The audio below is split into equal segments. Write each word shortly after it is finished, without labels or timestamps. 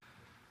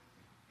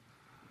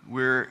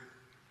We're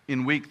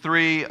in week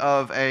 3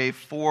 of a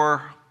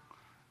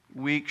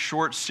 4-week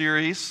short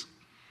series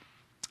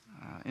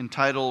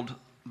entitled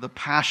The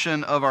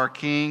Passion of Our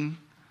King,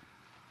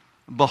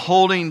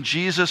 beholding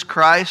Jesus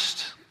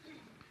Christ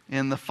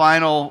in the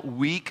final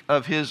week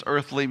of his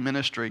earthly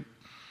ministry.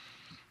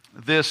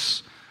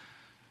 This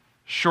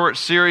short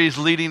series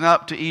leading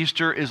up to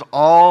Easter is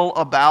all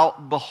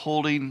about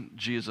beholding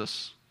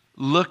Jesus,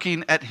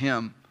 looking at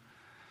him.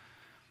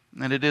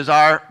 And it is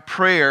our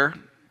prayer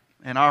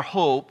and our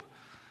hope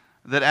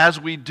that as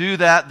we do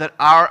that, that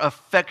our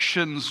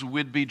affections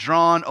would be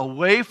drawn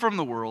away from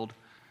the world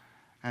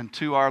and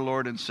to our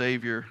Lord and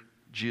Savior,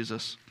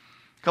 Jesus.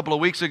 A couple of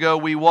weeks ago,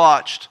 we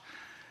watched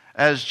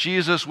as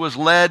Jesus was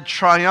led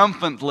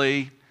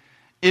triumphantly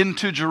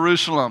into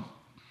Jerusalem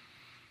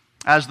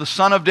as the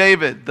Son of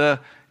David,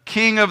 the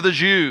King of the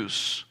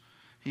Jews.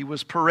 He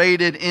was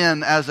paraded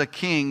in as a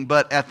king,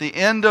 but at the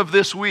end of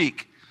this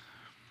week,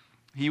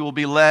 he will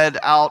be led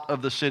out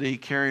of the city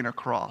carrying a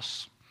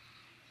cross.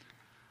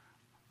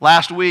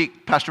 Last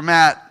week, Pastor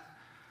Matt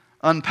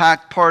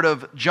unpacked part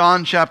of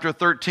John chapter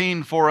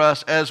 13 for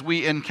us as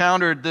we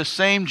encountered this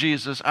same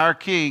Jesus, our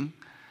King,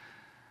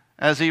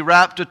 as he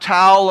wrapped a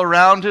towel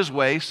around his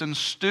waist and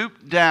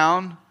stooped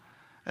down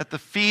at the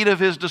feet of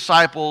his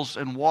disciples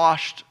and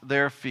washed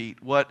their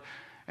feet. What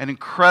an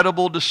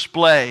incredible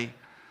display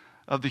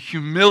of the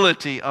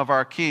humility of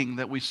our King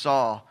that we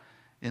saw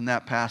in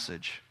that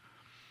passage.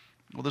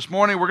 Well, this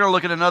morning we're going to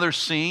look at another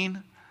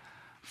scene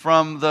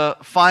from the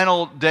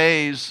final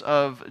days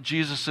of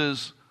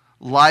Jesus'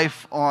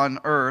 life on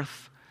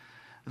earth.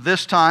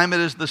 This time it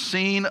is the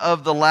scene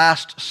of the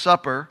Last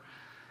Supper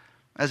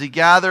as he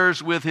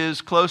gathers with his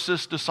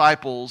closest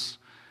disciples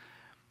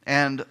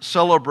and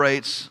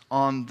celebrates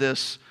on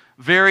this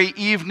very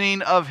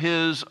evening of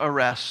his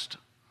arrest.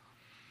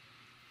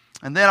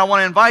 And then I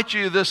want to invite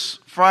you this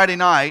Friday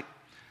night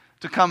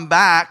to come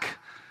back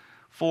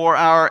for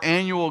our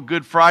annual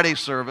Good Friday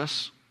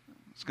service.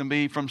 It's going to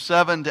be from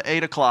 7 to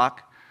 8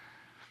 o'clock.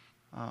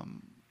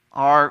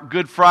 Our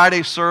Good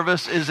Friday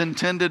service is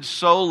intended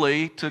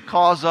solely to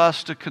cause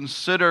us to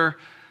consider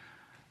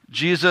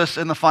Jesus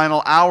in the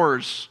final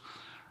hours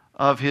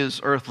of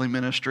his earthly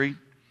ministry,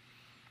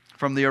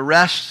 from the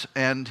arrest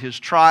and his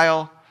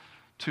trial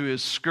to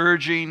his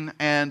scourging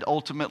and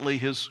ultimately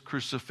his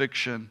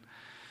crucifixion.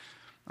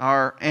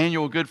 Our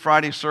annual Good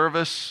Friday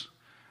service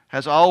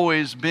has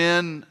always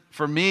been,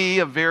 for me,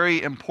 a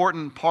very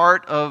important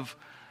part of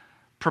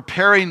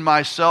preparing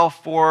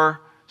myself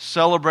for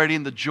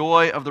celebrating the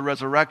joy of the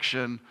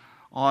resurrection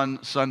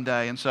on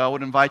Sunday. And so I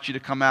would invite you to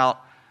come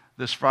out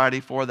this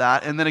Friday for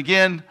that. And then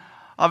again,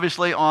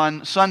 obviously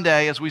on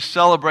Sunday, as we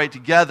celebrate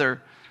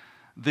together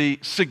the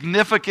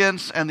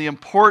significance and the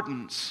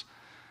importance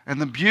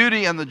and the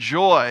beauty and the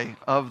joy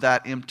of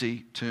that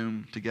empty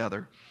tomb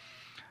together.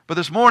 But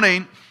this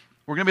morning,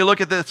 we're going to be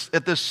looking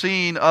at this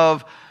scene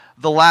of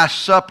the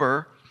Last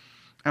Supper,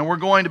 and we're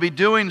going to be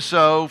doing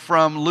so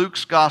from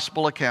Luke's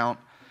Gospel account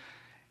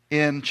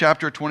in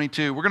chapter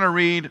 22. We're going to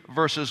read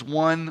verses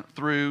 1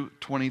 through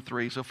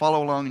 23. So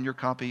follow along in your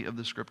copy of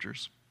the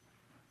Scriptures.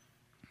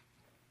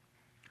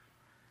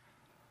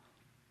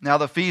 Now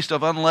the feast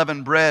of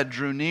unleavened bread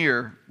drew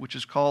near, which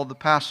is called the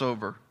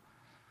Passover.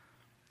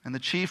 And the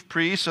chief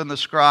priests and the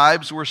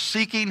scribes were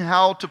seeking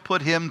how to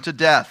put him to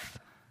death,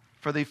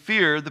 for they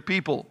feared the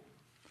people.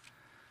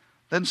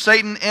 Then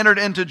Satan entered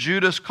into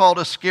Judas called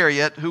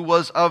Iscariot, who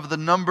was of the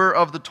number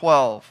of the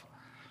 12.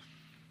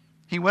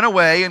 He went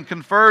away and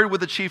conferred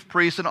with the chief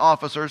priests and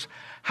officers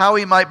how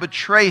he might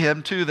betray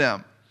him to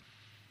them.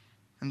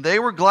 And they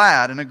were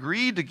glad and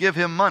agreed to give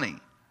him money.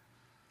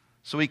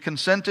 So he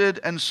consented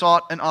and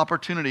sought an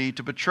opportunity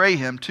to betray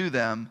him to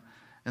them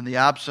in the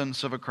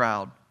absence of a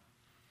crowd.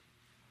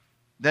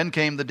 Then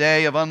came the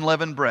day of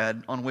unleavened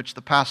bread on which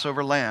the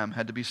Passover lamb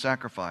had to be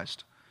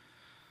sacrificed.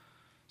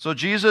 So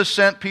Jesus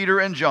sent Peter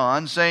and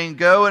John, saying,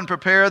 "Go and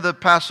prepare the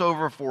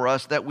Passover for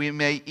us that we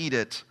may eat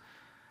it."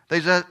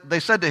 They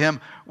said to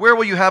him, "Where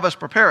will you have us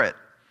prepare it?"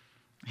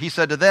 He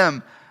said to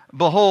them,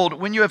 "Behold,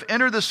 when you have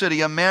entered the city,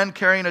 a man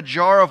carrying a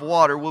jar of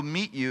water will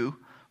meet you.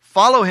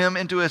 Follow him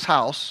into his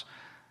house,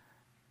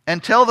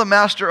 and tell the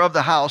master of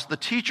the house, 'The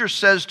teacher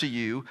says to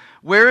you,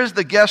 where is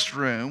the guest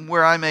room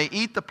where I may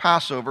eat the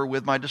Passover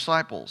with my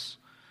disciples?'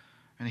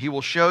 And he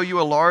will show you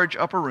a large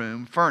upper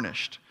room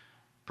furnished.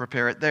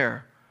 Prepare it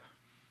there."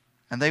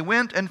 And they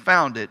went and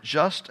found it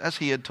just as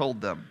he had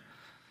told them,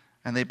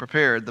 and they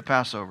prepared the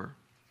Passover.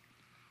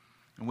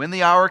 And when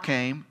the hour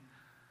came,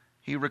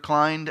 he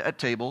reclined at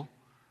table,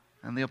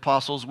 and the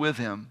apostles with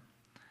him.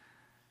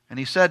 And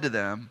he said to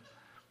them,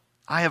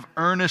 "I have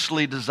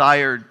earnestly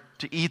desired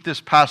to eat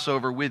this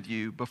Passover with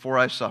you before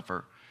I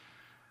suffer.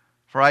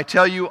 For I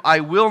tell you,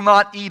 I will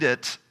not eat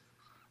it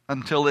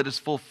until it is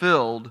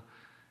fulfilled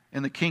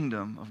in the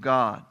kingdom of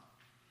God."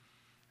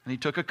 And he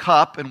took a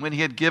cup, and when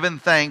he had given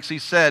thanks, he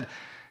said,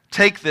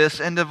 "Take this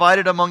and divide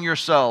it among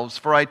yourselves,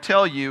 for I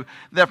tell you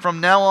that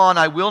from now on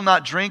I will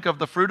not drink of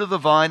the fruit of the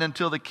vine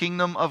until the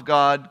kingdom of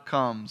God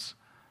comes."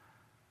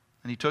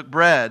 And he took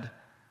bread,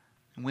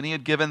 When he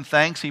had given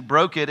thanks, he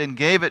broke it and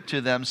gave it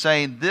to them,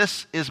 saying,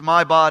 "This is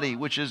my body,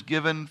 which is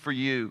given for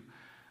you.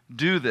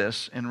 Do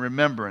this in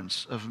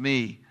remembrance of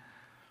me."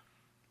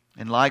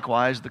 And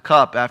likewise the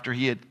cup after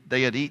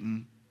they had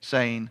eaten,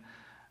 saying,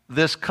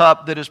 "This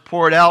cup that is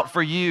poured out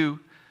for you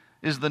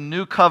is the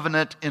new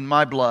covenant in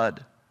my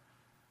blood.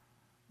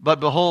 But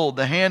behold,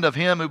 the hand of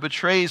him who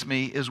betrays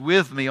me is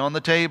with me on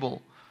the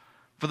table.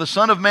 For the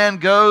Son of Man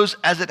goes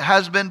as it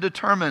has been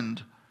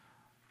determined,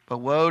 but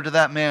woe to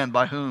that man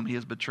by whom he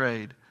is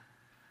betrayed."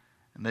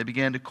 And they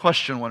began to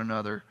question one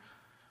another,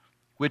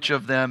 which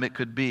of them it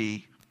could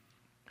be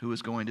who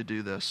was going to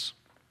do this.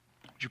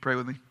 Would you pray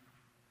with me?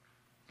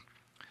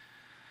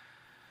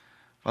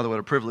 Father, what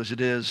a privilege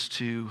it is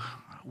to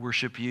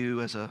worship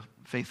you as a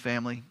faith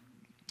family.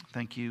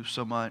 Thank you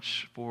so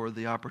much for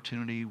the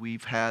opportunity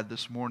we've had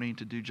this morning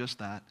to do just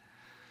that.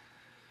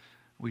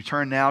 We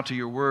turn now to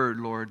your word,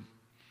 Lord,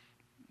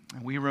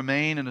 and we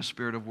remain in a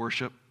spirit of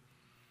worship,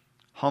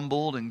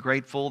 humbled and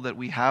grateful that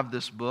we have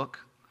this book,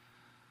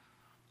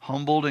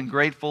 humbled and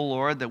grateful,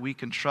 Lord, that we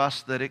can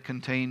trust that it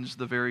contains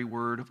the very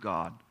word of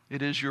God.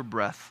 It is your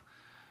breath.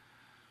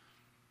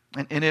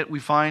 And in it we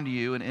find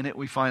you, and in it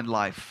we find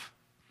life.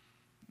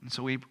 And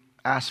so we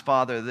ask,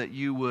 Father, that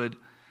you would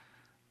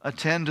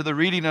attend to the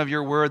reading of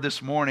your word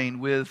this morning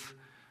with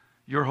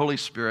your Holy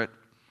Spirit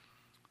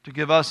to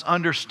give us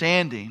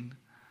understanding,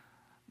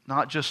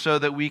 not just so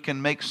that we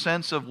can make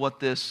sense of what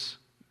this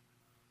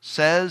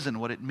says and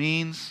what it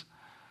means,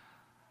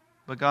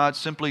 but God,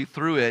 simply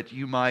through it,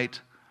 you might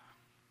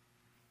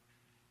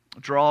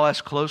draw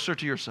us closer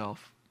to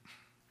yourself,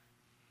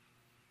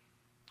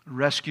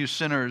 rescue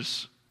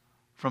sinners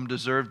from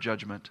deserved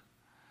judgment,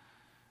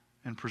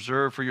 and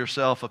preserve for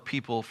yourself a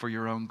people for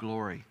your own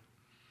glory.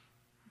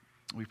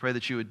 We pray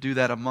that you would do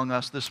that among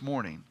us this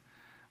morning.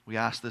 We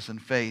ask this in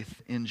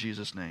faith in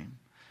Jesus' name.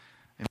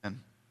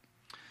 Amen.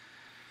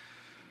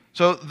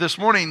 So this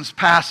morning's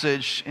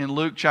passage in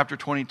Luke chapter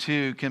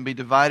 22 can be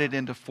divided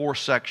into 4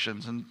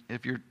 sections. And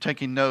if you're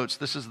taking notes,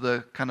 this is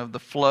the kind of the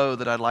flow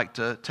that I'd like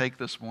to take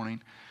this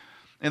morning.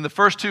 In the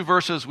first 2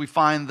 verses, we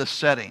find the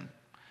setting,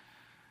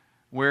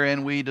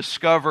 wherein we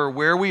discover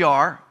where we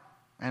are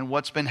and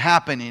what's been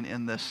happening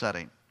in this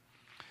setting.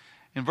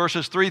 In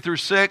verses 3 through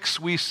 6,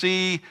 we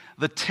see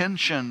the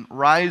tension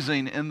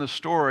rising in the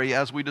story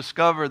as we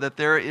discover that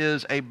there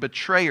is a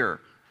betrayer,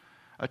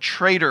 a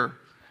traitor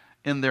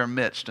in their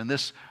midst. And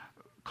this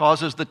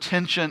causes the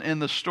tension in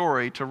the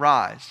story to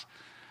rise.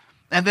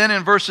 And then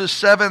in verses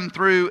 7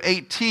 through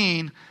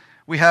 18,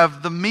 we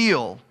have the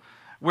meal,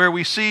 where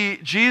we see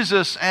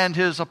Jesus and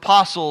his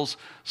apostles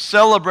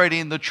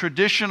celebrating the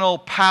traditional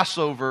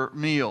Passover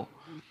meal.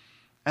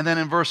 And then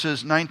in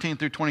verses 19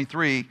 through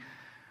 23,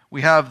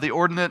 we have the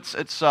ordinance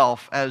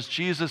itself as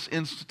Jesus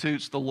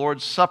institutes the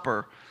Lord's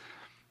Supper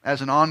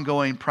as an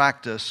ongoing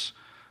practice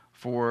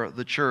for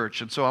the church.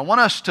 And so I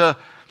want us to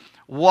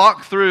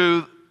walk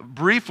through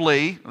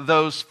briefly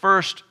those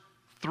first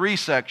 3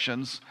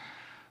 sections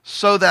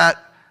so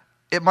that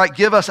it might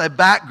give us a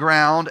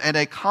background and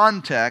a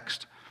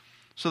context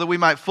so that we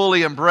might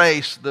fully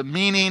embrace the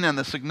meaning and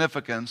the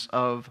significance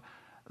of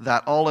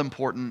that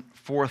all-important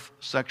 4th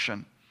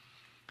section.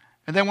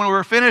 And then when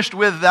we're finished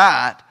with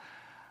that,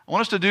 I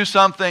want us to do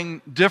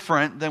something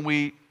different than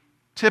we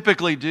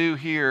typically do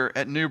here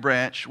at New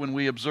Branch when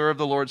we observe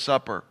the Lord's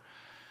Supper.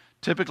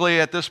 Typically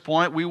at this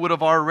point, we would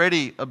have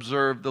already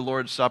observed the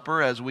Lord's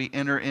Supper as we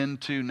enter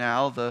into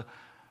now the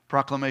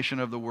proclamation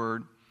of the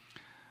Word.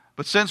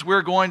 But since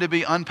we're going to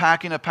be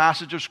unpacking a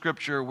passage of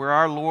Scripture where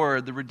our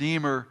Lord, the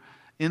Redeemer,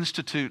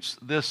 institutes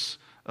this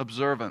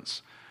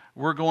observance,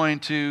 we're going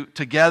to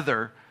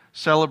together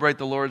celebrate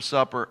the Lord's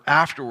Supper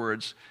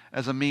afterwards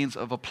as a means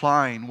of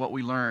applying what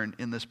we learn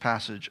in this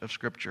passage of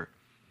Scripture.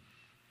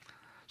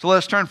 So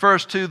let's turn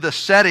first to the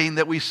setting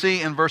that we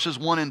see in verses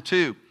 1 and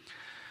 2.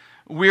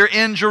 We're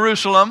in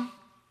Jerusalem.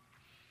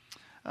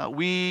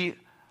 We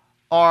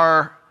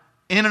are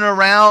in and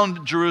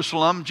around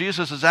Jerusalem.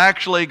 Jesus is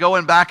actually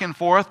going back and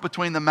forth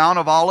between the Mount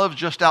of Olives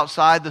just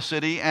outside the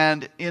city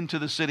and into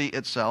the city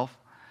itself.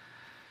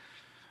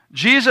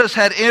 Jesus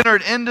had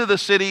entered into the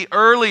city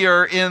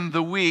earlier in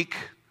the week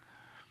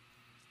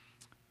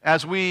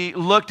as we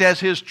looked at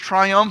his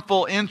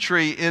triumphal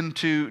entry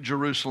into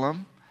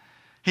Jerusalem.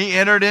 He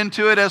entered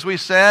into it, as we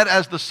said,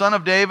 as the Son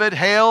of David,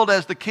 hailed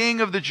as the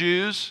King of the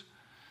Jews.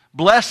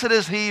 Blessed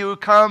is he who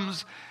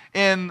comes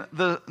in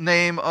the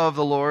name of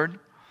the Lord.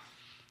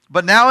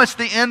 But now it's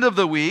the end of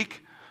the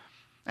week,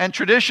 and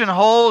tradition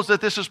holds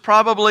that this is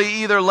probably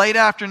either late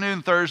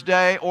afternoon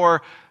Thursday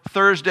or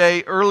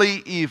Thursday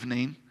early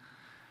evening.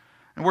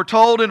 And we're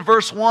told in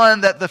verse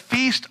 1 that the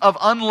Feast of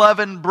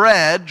Unleavened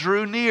Bread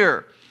drew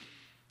near,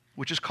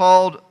 which is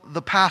called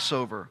the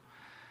Passover.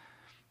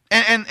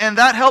 And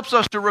that helps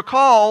us to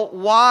recall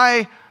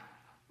why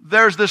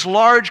there's this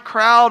large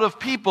crowd of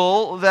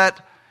people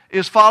that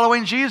is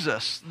following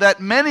Jesus, that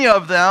many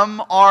of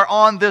them are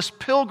on this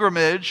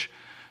pilgrimage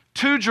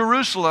to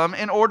Jerusalem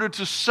in order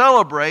to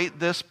celebrate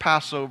this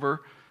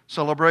Passover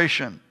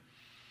celebration.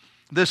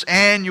 this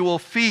annual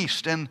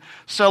feast and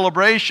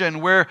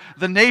celebration where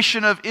the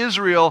nation of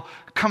Israel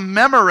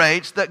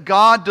commemorates that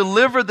God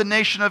delivered the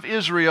nation of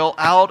Israel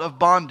out of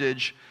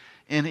bondage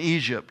in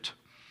Egypt.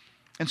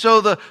 And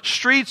so the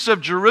streets of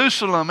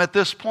Jerusalem at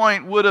this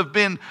point would have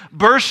been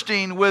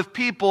bursting with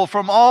people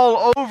from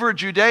all over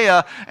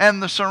Judea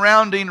and the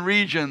surrounding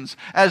regions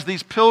as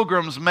these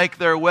pilgrims make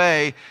their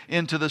way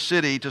into the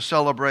city to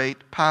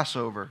celebrate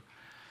Passover.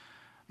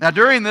 Now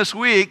during this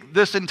week,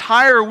 this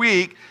entire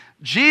week,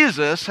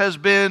 Jesus has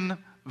been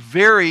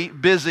very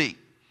busy.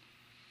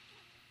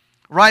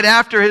 Right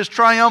after his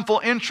triumphal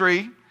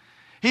entry,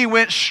 he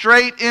went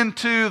straight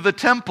into the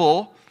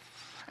temple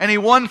and he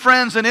won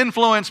friends and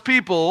influenced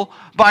people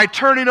by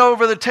turning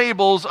over the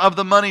tables of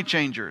the money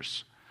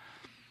changers.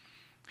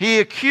 He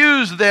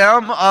accused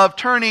them of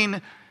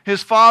turning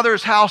his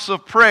father's house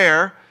of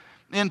prayer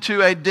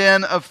into a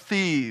den of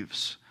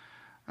thieves.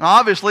 And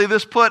obviously,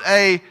 this put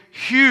a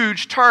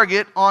huge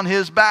target on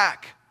his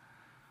back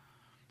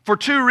for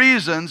two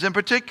reasons in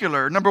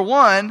particular. Number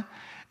one,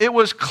 it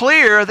was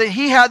clear that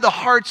he had the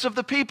hearts of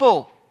the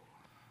people.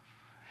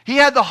 He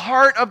had the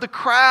heart of the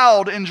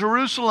crowd in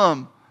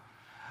Jerusalem.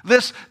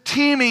 This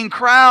teeming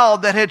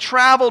crowd that had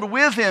traveled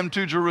with him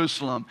to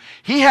Jerusalem.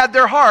 He had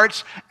their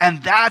hearts,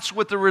 and that's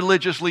what the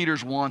religious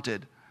leaders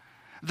wanted.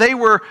 They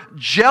were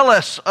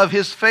jealous of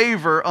his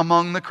favor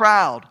among the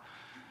crowd.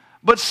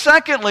 But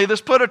secondly, this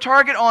put a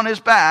target on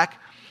his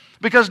back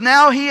because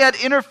now he had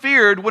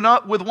interfered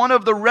with one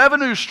of the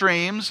revenue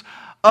streams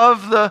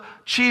of the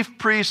chief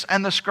priests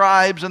and the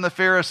scribes and the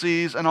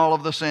Pharisees and all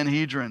of the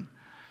Sanhedrin,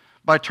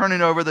 by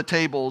turning over the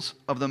tables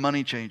of the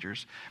money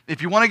changers.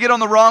 If you want to get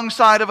on the wrong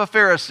side of a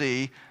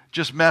Pharisee,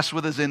 just mess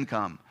with his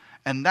income.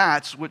 And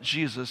that's what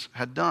Jesus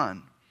had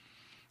done.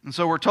 And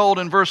so we're told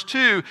in verse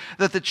 2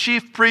 that the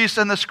chief priests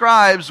and the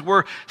scribes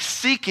were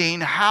seeking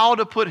how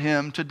to put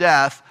him to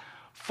death,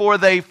 for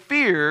they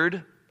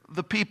feared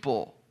the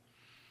people.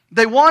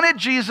 They wanted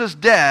Jesus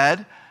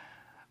dead,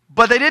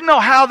 but they didn't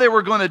know how they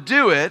were going to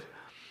do it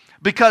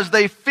because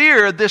they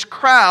feared this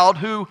crowd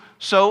who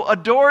so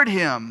adored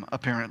him,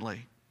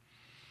 apparently.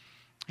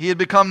 He had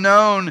become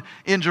known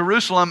in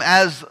Jerusalem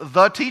as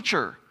the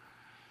teacher.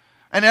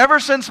 And ever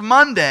since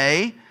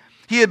Monday,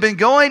 he had been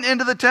going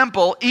into the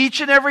temple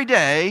each and every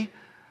day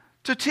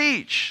to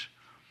teach.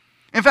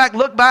 In fact,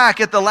 look back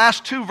at the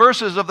last two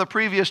verses of the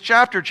previous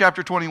chapter,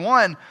 chapter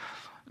 21,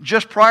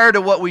 just prior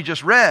to what we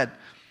just read.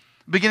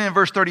 Beginning in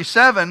verse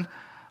 37,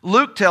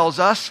 Luke tells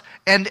us,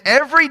 "And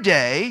every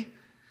day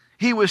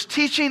he was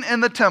teaching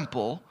in the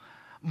temple,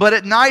 but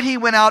at night he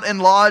went out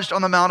and lodged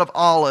on the Mount of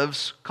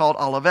Olives, called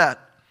Olivet.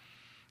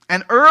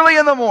 And early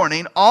in the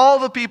morning, all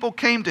the people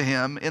came to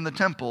him in the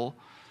temple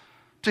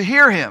to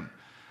hear him."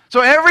 So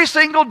every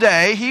single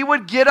day, he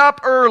would get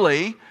up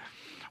early.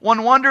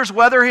 One wonders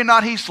whether or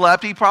not he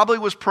slept. He probably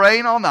was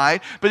praying all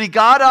night. But he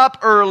got up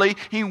early.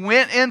 He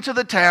went into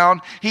the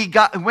town.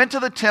 Went to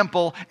the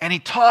temple, and he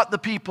taught the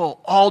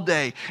people all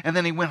day. And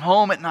then he went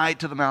home at night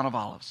to the Mount of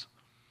Olives.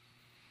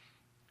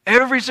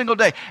 Every single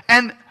day.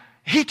 And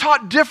he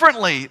taught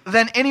differently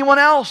than anyone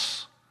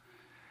else.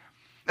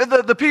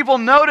 The people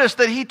noticed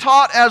that he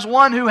taught as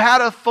one who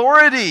had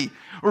authority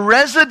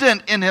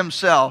resident in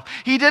himself.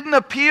 He didn't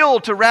appeal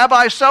to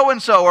Rabbi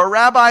so-and-so or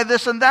Rabbi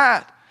this and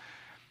that.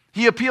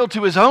 He appealed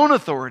to his own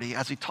authority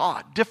as he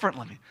taught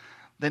differently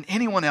than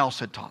anyone else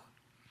had taught.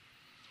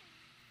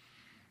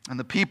 And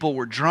the people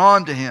were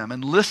drawn to him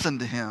and listened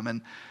to him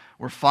and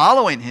were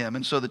following him.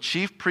 And so the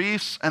chief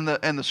priests and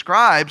the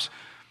scribes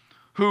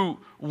who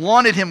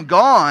wanted him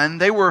gone,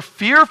 they were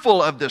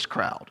fearful of this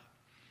crowd.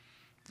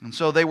 And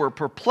so they were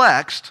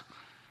perplexed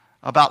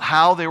about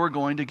how they were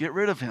going to get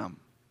rid of him.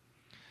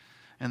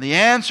 And the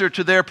answer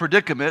to their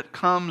predicament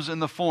comes in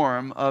the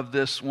form of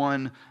this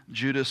one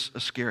Judas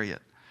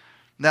Iscariot.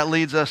 And that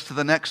leads us to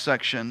the next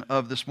section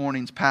of this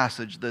morning's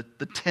passage, the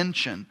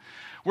tension.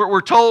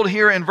 We're told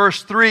here in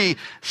verse 3,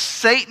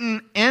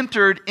 Satan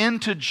entered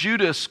into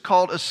Judas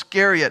called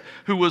Iscariot,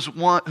 who was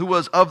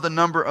of the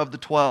number of the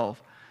 12.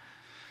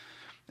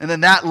 And then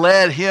that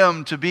led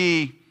him to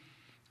meet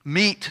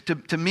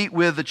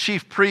with the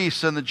chief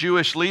priests and the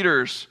Jewish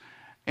leaders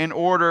in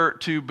order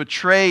to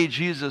betray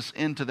Jesus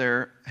into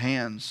their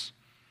hands.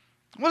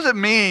 What does it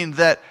mean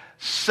that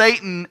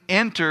Satan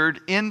entered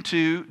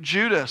into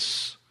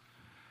Judas?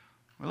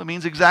 Well, it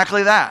means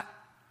exactly that.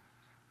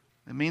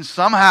 It means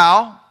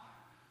somehow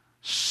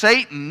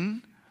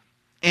Satan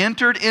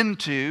entered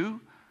into,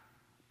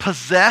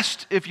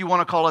 possessed, if you want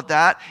to call it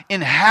that,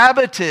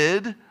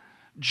 inhabited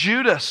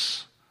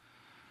Judas,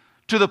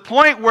 to the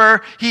point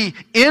where he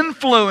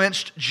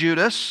influenced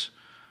Judas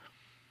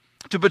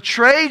to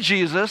betray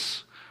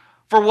Jesus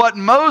for what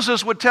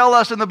Moses would tell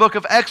us in the book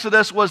of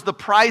Exodus was the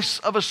price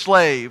of a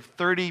slave,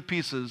 30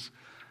 pieces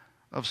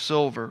of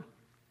silver.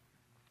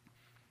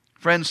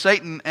 Friends,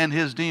 Satan and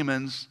his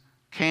demons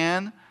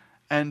can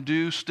and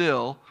do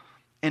still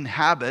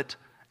inhabit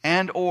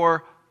and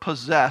or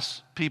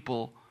possess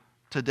people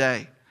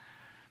today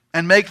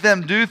and make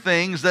them do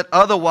things that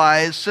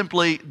otherwise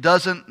simply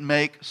doesn't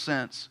make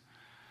sense.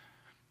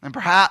 And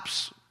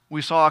perhaps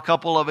We saw a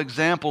couple of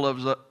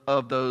examples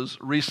of those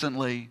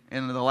recently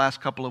in the last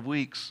couple of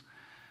weeks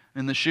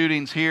in the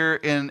shootings here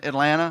in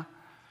Atlanta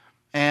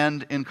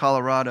and in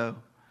Colorado.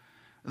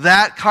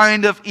 That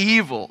kind of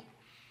evil,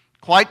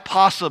 quite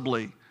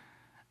possibly,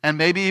 and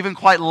maybe even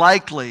quite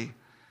likely,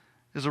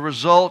 is a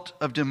result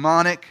of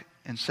demonic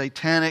and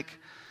satanic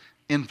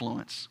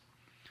influence.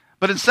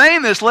 But in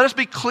saying this, let us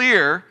be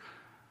clear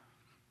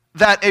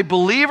that a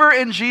believer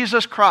in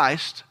Jesus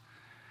Christ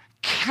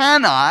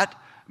cannot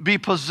be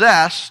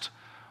possessed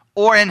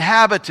or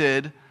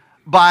inhabited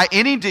by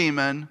any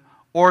demon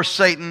or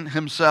Satan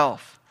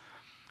himself.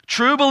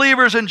 True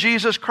believers in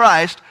Jesus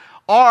Christ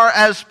are,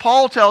 as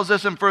Paul tells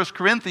us in 1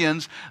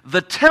 Corinthians,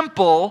 the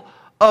temple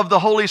of the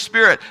Holy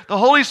Spirit. The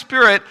Holy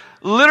Spirit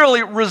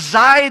literally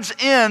resides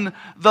in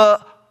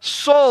the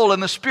soul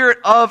and the spirit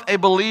of a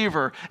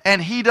believer,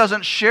 and he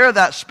doesn't share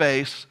that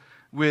space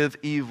with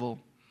evil.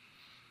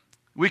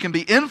 We can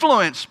be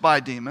influenced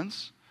by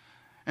demons,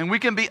 and we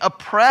can be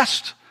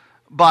oppressed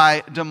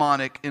by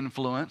demonic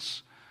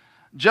influence,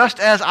 just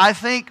as I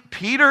think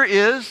Peter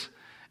is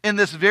in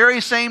this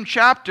very same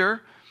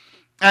chapter,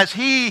 as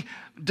he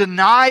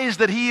denies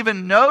that he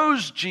even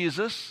knows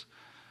Jesus.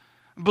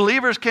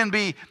 Believers can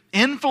be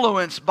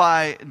influenced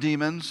by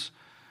demons,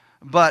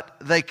 but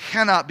they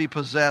cannot be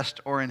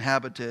possessed or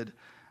inhabited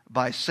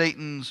by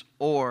Satan's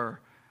or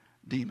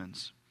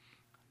demons.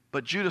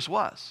 But Judas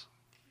was.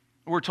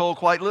 We're told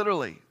quite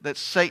literally that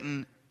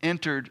Satan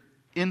entered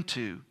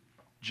into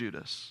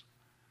Judas,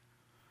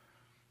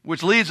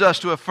 which leads us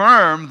to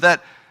affirm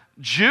that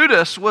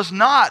Judas was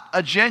not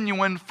a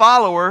genuine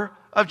follower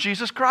of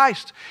Jesus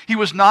Christ. He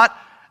was not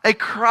a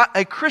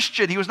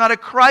Christian. He was not a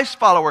Christ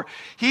follower.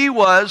 He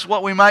was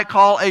what we might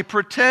call a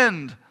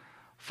pretend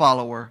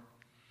follower.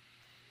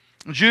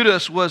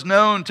 Judas was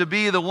known to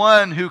be the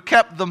one who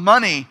kept the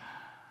money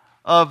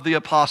of the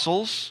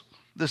apostles,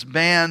 this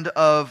band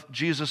of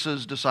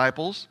Jesus'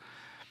 disciples.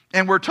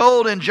 And we're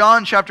told in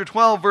John chapter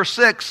 12, verse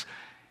 6,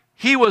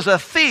 he was a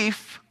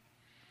thief,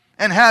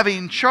 and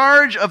having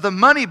charge of the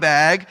money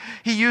bag,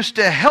 he used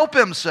to help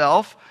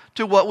himself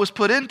to what was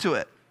put into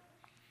it.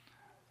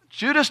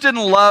 Judas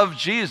didn't love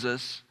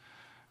Jesus.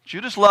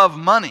 Judas loved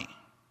money.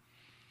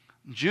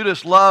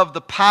 Judas loved the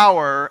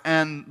power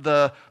and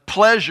the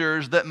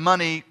pleasures that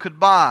money could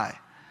buy.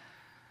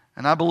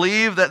 And I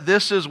believe that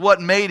this is what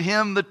made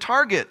him the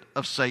target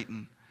of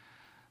Satan.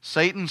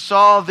 Satan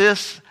saw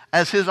this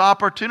as his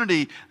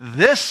opportunity.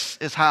 This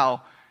is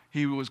how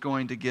he was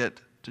going to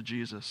get to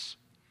Jesus.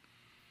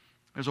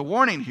 There's a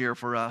warning here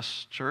for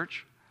us,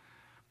 church,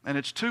 and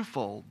it's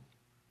twofold.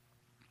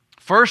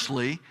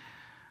 Firstly,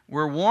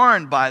 we're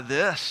warned by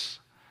this,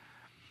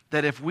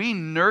 that if we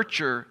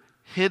nurture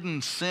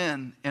hidden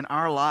sin in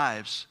our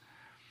lives,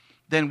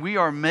 then we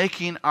are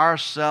making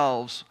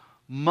ourselves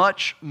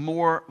much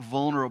more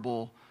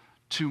vulnerable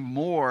to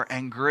more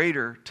and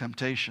greater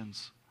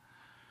temptations.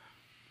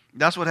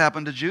 That's what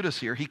happened to Judas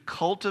here. He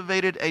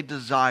cultivated a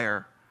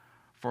desire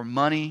for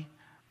money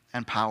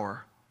and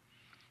power,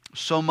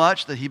 so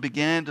much that he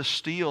began to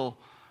steal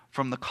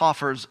from the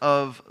coffers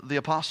of the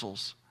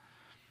apostles.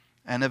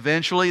 And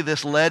eventually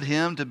this led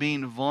him to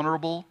being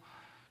vulnerable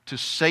to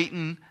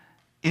Satan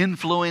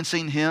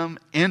influencing him,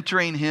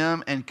 entering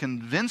him, and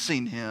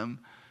convincing him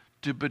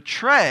to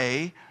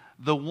betray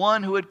the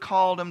one who had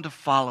called him to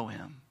follow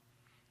him,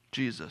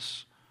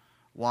 Jesus.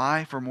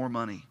 Why? For more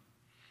money.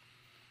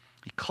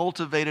 He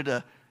cultivated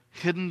a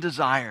hidden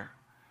desire,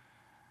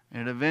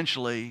 and it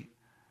eventually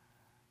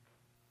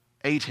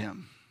ate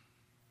him.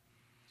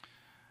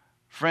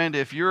 Friend,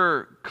 if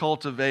you're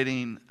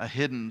cultivating a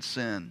hidden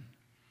sin,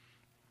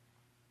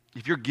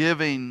 if you're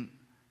giving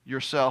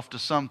yourself to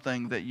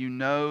something that you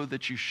know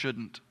that you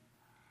shouldn't,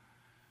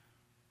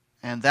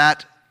 and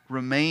that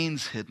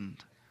remains hidden,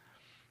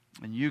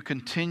 and you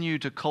continue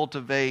to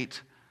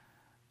cultivate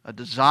a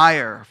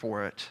desire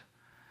for it,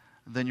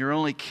 then you're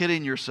only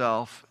kidding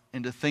yourself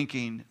into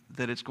thinking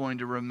that it's going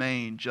to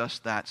remain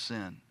just that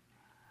sin.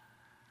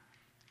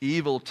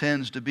 Evil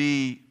tends to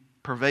be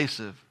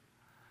pervasive.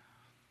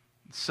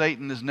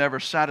 Satan is never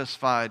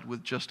satisfied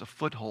with just a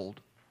foothold.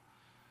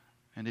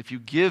 And if you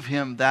give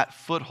him that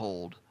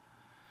foothold,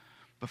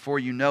 before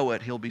you know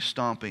it, he'll be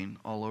stomping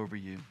all over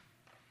you.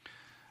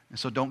 And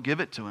so don't give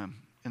it to him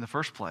in the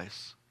first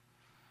place.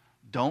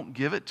 Don't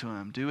give it to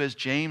him. Do as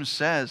James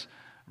says,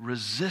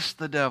 resist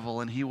the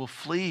devil and he will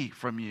flee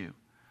from you.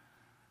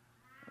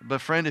 But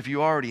friend, if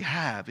you already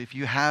have, if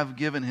you have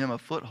given him a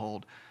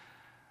foothold,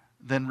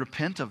 then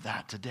repent of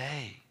that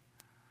today.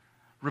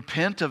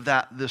 Repent of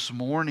that this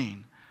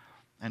morning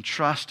and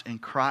trust in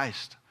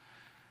Christ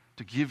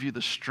to give you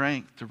the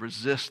strength to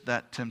resist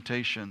that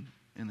temptation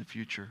in the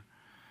future.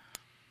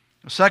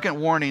 The second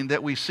warning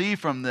that we see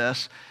from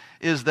this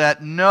is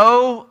that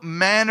no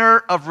manner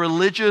of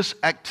religious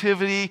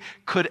activity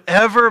could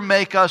ever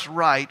make us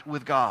right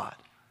with God.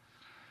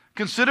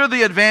 Consider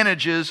the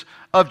advantages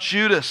of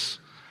Judas.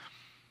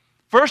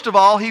 First of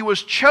all, he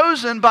was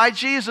chosen by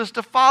Jesus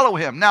to follow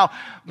him. Now,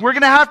 we're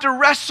going to have to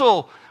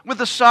wrestle with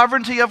the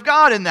sovereignty of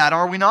God in that,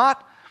 are we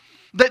not?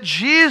 That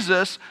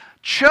Jesus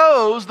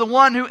chose the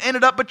one who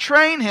ended up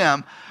betraying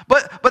him.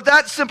 But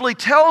that simply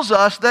tells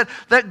us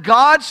that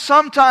God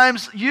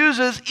sometimes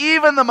uses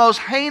even the most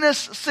heinous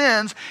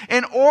sins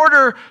in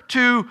order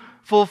to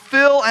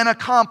fulfill and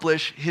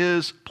accomplish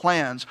His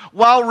plans,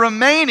 while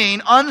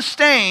remaining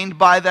unstained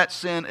by that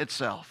sin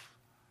itself.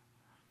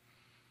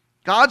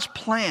 God's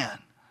plan,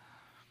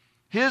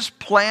 His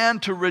plan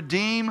to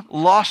redeem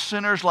lost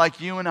sinners like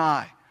you and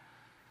I,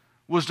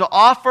 was to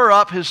offer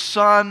up His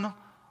Son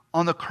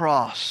on the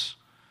cross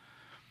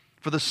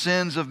for the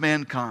sins of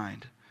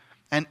mankind.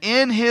 And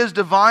in His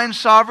divine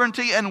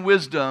sovereignty and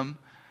wisdom,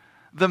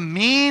 the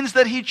means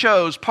that He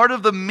chose, part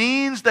of the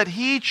means that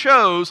He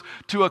chose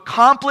to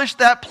accomplish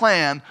that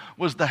plan,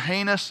 was the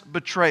heinous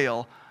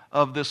betrayal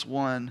of this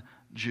one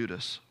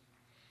Judas.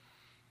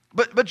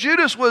 But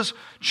Judas was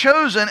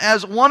chosen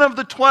as one of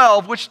the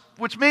 12,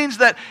 which means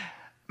that,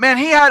 man,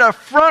 he had a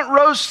front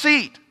row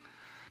seat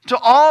to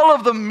all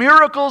of the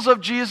miracles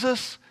of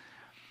Jesus,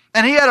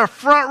 and he had a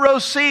front row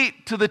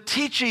seat to the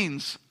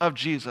teachings of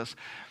Jesus.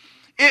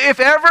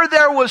 If ever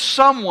there was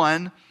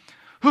someone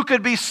who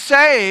could be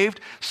saved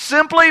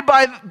simply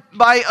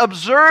by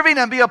observing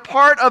and be a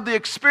part of the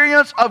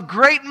experience of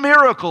great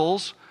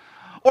miracles,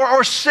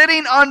 or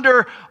sitting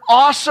under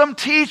awesome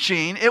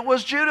teaching, it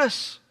was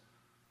Judas.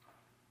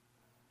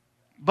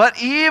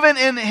 But even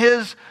in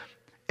his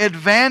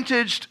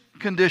advantaged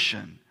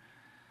condition,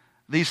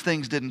 these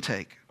things didn't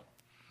take.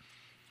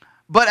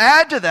 But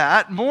add to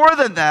that, more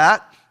than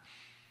that,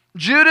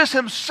 Judas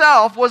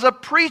himself was a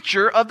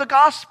preacher of the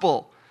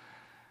gospel.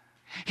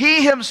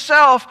 He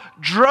himself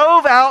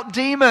drove out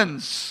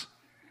demons.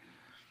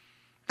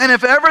 And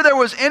if ever there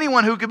was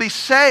anyone who could be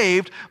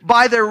saved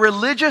by their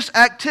religious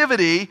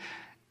activity,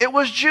 it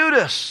was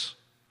Judas.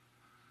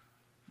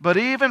 But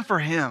even for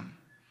him,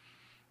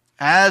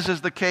 as is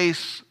the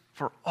case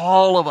for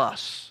all of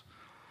us,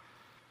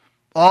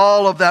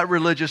 all of that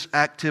religious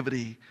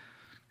activity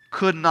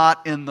could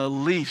not in the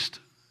least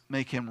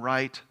make him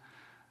right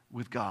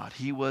with God.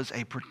 He was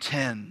a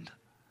pretend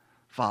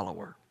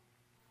follower.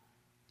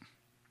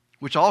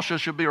 Which also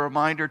should be a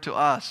reminder to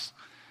us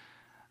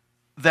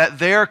that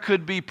there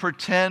could be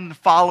pretend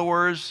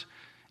followers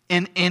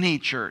in any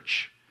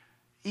church,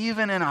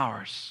 even in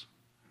ours.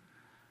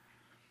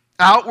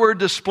 Outward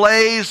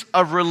displays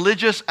of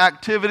religious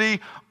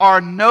activity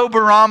are no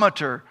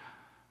barometer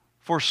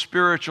for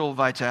spiritual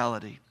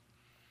vitality.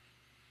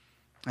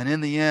 And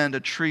in the end, a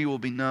tree will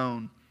be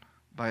known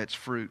by its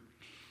fruit.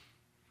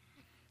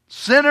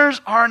 Sinners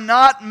are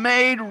not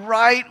made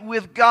right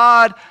with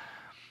God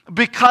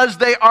because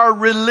they are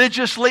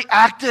religiously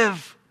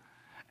active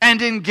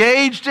and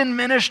engaged in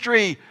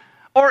ministry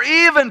or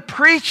even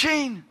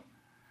preaching.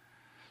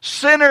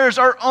 Sinners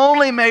are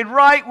only made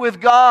right with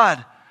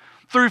God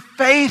through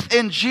faith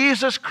in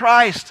Jesus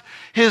Christ,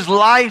 His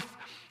life,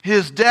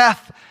 His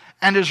death,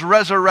 and His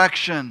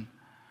resurrection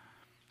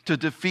to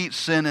defeat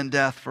sin and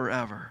death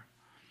forever.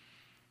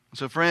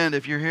 So friend,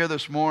 if you're here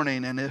this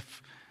morning and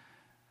if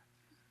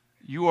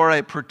you are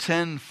a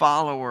pretend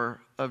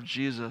follower of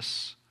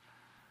Jesus,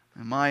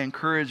 and my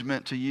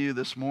encouragement to you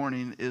this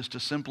morning is to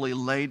simply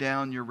lay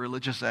down your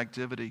religious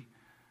activity.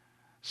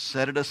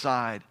 Set it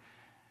aside.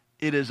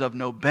 It is of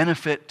no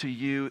benefit to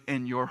you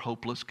in your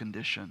hopeless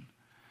condition.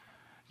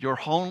 Your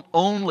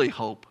only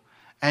hope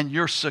and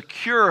your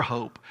secure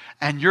hope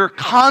and your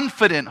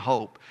confident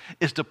hope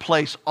is to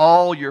place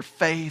all your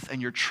faith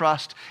and your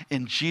trust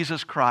in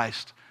Jesus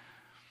Christ,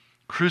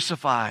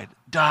 crucified,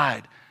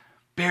 died,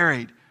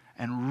 buried,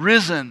 and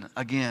risen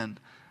again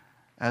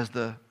as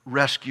the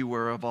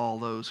rescuer of all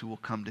those who will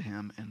come to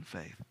Him in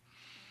faith.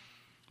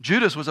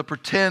 Judas was a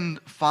pretend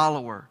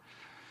follower.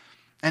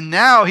 And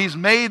now he's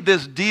made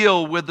this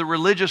deal with the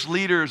religious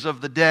leaders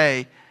of the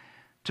day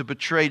to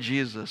betray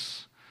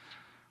Jesus.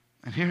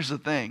 And here's the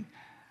thing.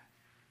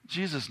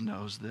 Jesus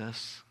knows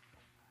this.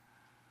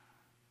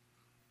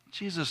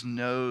 Jesus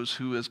knows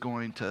who is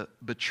going to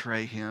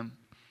betray Him.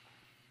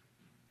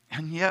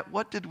 And yet,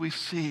 what did we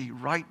see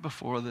right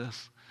before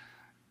this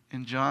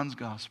in John's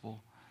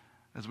Gospel?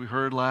 As we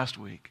heard last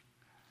week,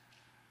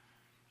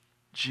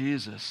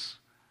 Jesus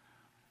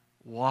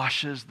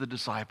washes the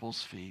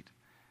disciples' feet,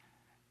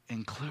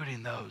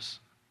 including those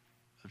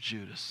of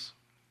Judas.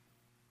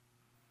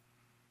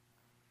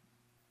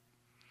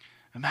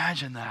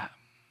 Imagine that.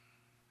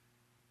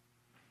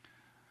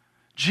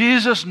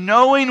 Jesus,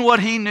 knowing what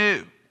He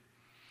knew,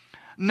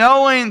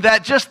 knowing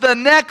that just the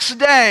next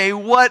day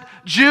what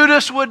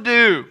Judas would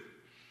do,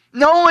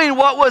 knowing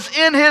what was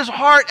in his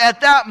heart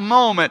at that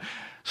moment,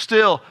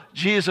 still,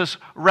 Jesus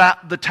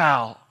wrapped the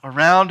towel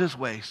around His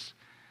waist,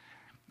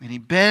 and He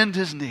bent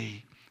His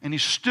knee, and He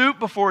stooped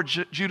before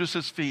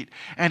Judas's feet,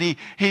 and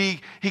he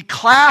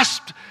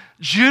clasped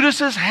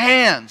Judas's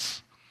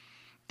hands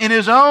in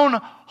His own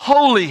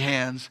holy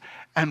hands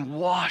and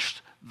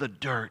washed the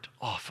dirt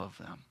off of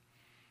them.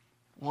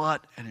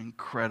 What an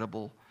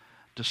incredible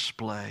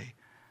display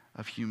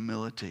of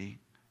humility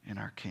in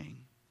our King.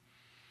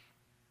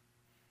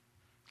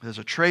 There's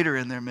a traitor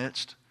in their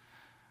midst,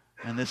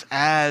 and this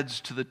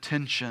adds to the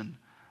tension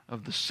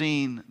of the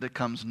scene that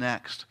comes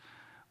next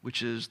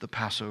which is the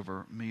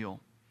Passover meal.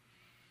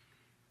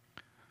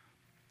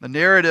 The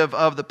narrative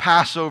of the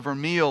Passover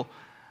meal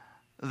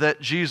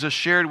that Jesus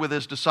shared with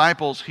his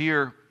disciples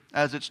here,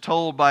 as it's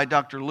told by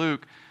Dr.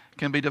 Luke,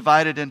 can be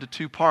divided into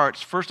two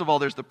parts. First of all,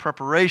 there's the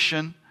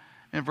preparation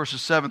in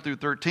verses 7 through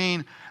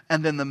 13,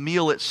 and then the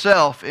meal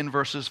itself in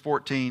verses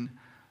 14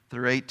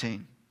 through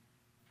 18.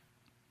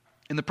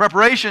 In the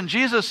preparation,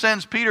 Jesus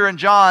sends Peter and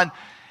John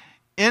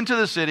into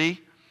the city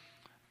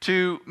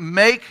to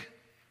make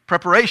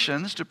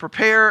preparations, to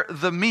prepare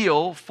the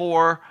meal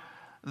for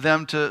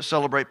them to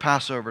celebrate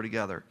Passover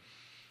together.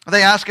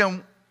 They ask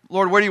him,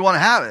 Lord, where do you want to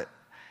have it?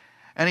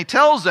 And he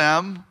tells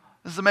them,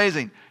 this is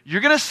amazing,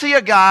 you're going to see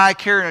a guy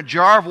carrying a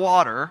jar of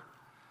water.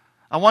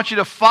 I want you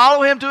to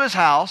follow him to his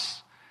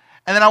house,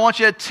 and then I want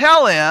you to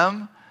tell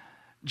him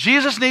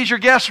Jesus needs your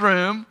guest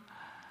room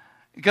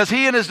because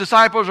he and his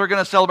disciples are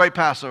going to celebrate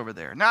Passover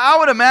there. Now, I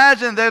would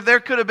imagine that there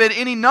could have been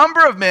any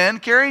number of men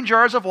carrying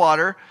jars of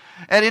water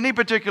at any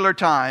particular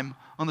time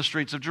on the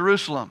streets of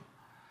Jerusalem.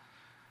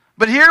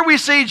 But here we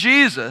see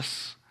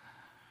Jesus,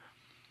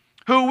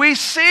 who we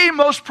see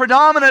most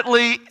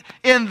predominantly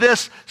in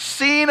this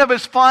scene of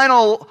his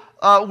final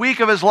week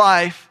of his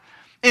life,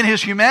 in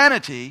his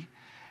humanity.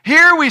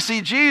 Here we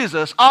see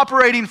Jesus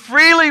operating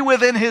freely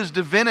within his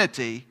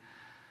divinity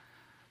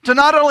to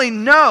not only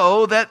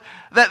know that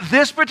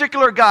this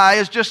particular guy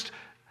is just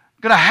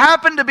going to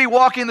happen to be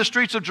walking the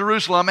streets of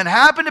Jerusalem and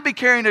happen to be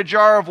carrying a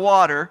jar of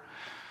water,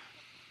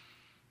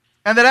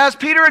 and that as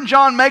Peter and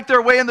John make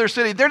their way in their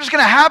city, they're just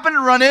going to happen to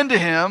run into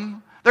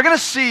him. They're going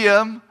to see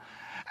him.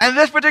 And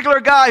this particular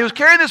guy who's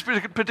carrying this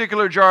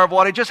particular jar of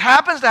water just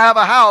happens to have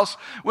a house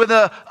with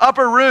an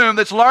upper room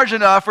that's large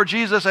enough for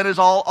Jesus and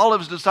all of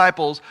his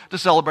disciples to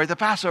celebrate the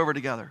Passover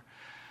together.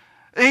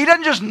 He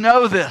doesn't just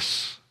know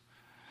this.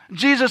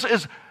 Jesus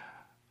is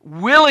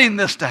willing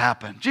this to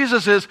happen.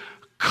 Jesus is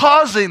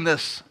causing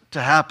this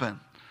to happen.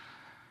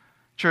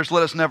 Church,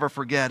 let us never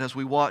forget as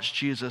we watch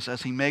Jesus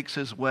as he makes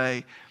his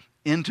way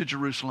into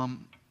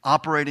Jerusalem,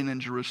 operating in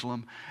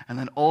Jerusalem, and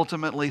then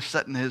ultimately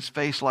setting his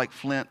face like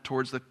flint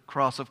towards the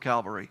cross of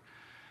Calvary.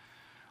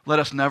 Let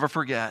us never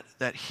forget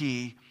that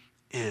he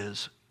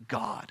is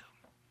God.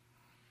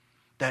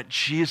 That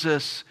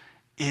Jesus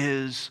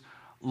is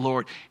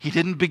Lord. He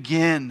didn't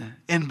begin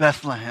in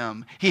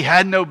Bethlehem. He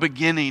had no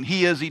beginning.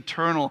 He is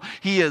eternal.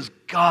 He is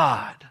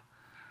God.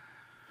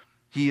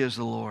 He is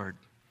the Lord.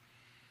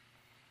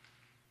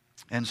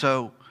 And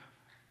so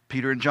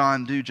Peter and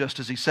John do just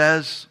as he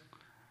says.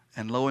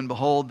 And lo and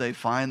behold, they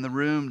find the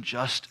room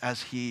just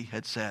as he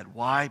had said.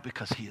 Why?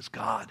 Because he is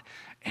God.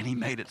 And he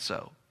made it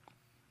so.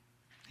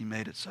 He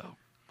made it so.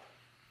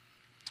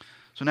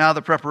 So now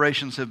the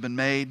preparations have been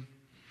made.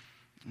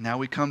 Now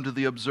we come to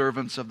the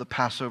observance of the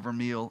Passover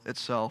meal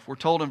itself. We're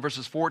told in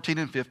verses 14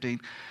 and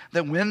 15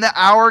 that when the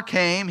hour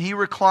came, he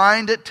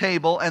reclined at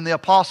table and the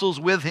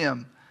apostles with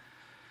him.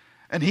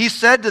 And he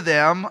said to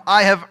them,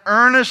 I have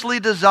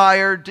earnestly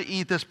desired to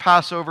eat this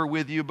Passover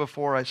with you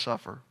before I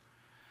suffer.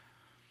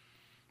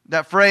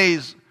 That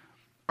phrase,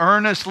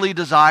 earnestly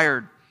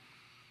desired,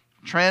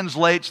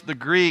 translates the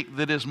Greek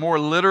that is more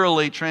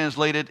literally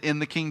translated in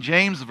the King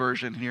James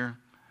Version here,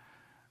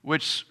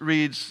 which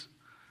reads,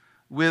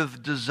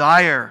 with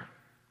desire,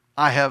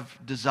 I have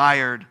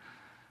desired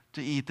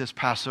to eat this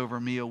Passover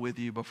meal with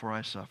you before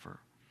I suffer.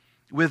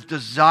 With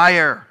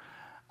desire,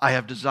 I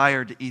have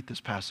desired to eat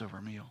this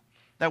Passover meal.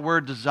 That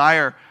word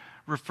desire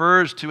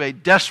refers to a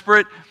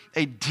desperate,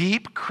 a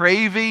deep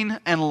craving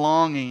and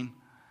longing.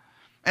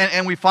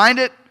 And we find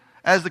it,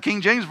 as the King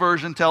James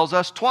Version tells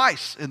us,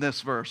 twice in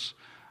this verse.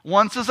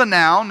 Once as a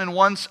noun and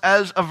once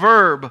as a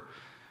verb.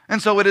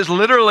 And so it is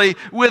literally,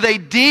 with a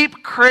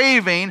deep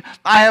craving,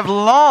 I have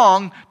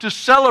longed to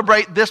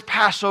celebrate this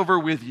Passover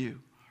with you.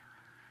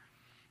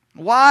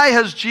 Why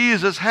has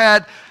Jesus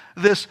had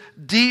this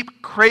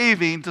deep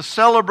craving to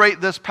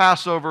celebrate this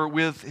Passover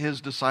with his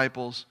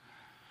disciples?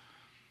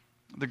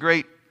 The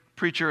great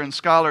preacher and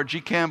scholar G.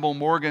 Campbell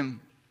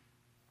Morgan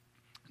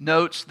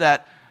notes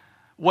that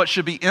what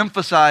should be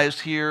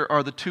emphasized here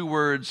are the two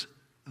words,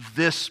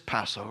 this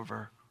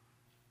Passover.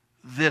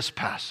 This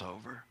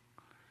Passover.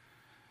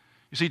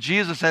 You see,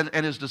 Jesus and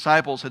his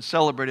disciples had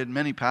celebrated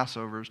many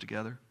Passovers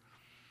together.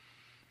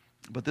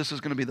 But this is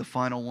going to be the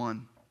final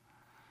one.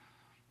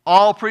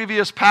 All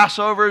previous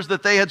Passovers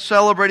that they had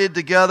celebrated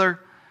together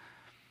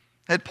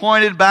had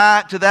pointed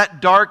back to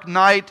that dark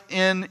night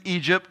in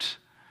Egypt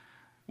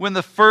when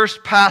the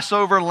first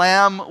Passover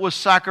lamb was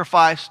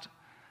sacrificed.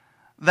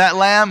 That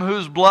lamb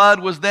whose blood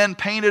was then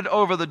painted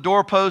over the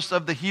doorposts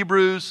of the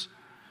Hebrews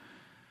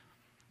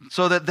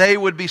so that they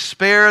would be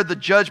spared the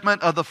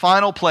judgment of the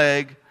final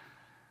plague,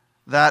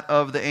 that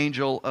of the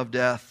angel of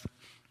death.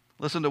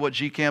 Listen to what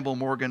G. Campbell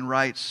Morgan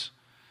writes,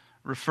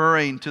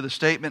 referring to the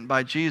statement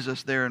by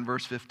Jesus there in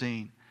verse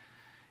 15.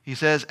 He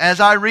says, as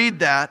I read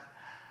that,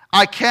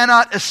 I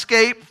cannot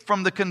escape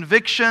from the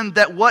conviction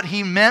that what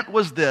he meant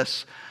was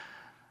this: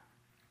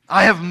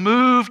 I have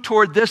moved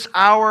toward this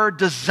hour,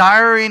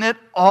 desiring it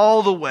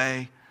all the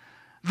way,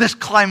 this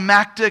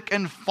climactic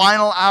and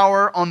final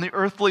hour on the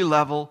earthly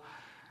level,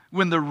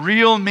 when the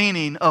real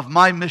meaning of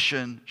my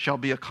mission shall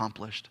be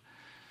accomplished.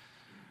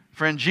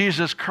 Friend,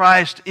 Jesus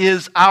Christ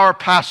is our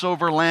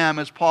Passover lamb,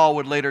 as Paul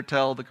would later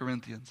tell the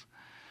Corinthians.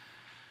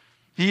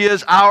 He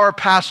is our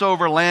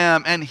Passover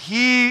lamb, and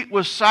He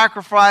was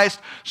sacrificed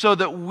so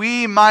that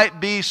we might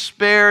be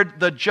spared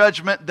the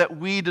judgment that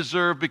we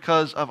deserve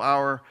because of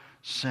our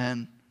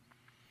sin.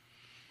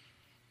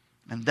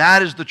 And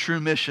that is the true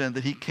mission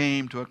that He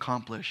came to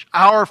accomplish.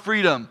 Our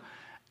freedom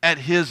at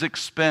His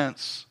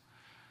expense.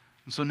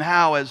 And so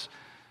now, as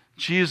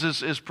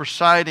Jesus is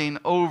presiding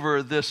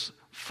over this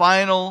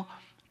final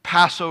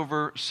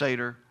Passover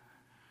Seder,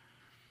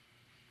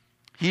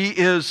 He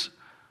is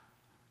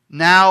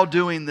now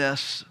doing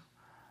this,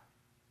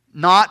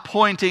 not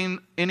pointing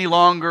any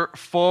longer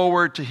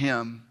forward to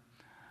Him,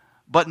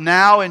 but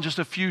now in just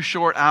a few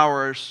short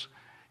hours,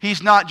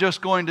 He's not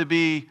just going to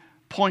be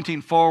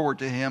pointing forward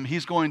to Him,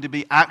 He's going to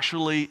be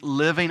actually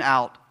living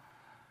out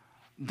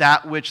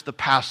that which the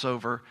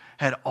Passover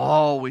had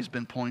always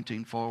been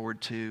pointing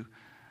forward to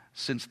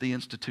since the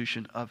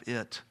institution of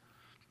it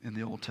in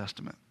the Old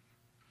Testament.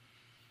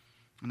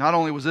 Not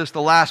only was this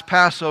the last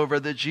Passover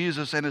that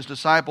Jesus and His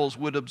disciples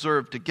would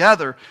observe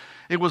together,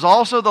 it was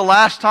also the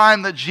last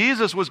time that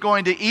Jesus was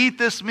going to eat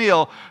this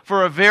meal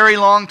for a very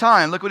long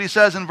time. Look what He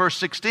says in verse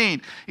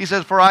 16. He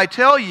says, "For I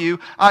tell you,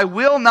 I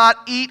will not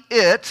eat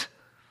it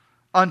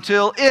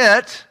until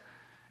it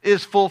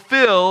is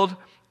fulfilled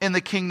in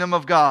the kingdom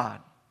of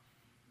God."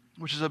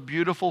 Which is a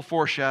beautiful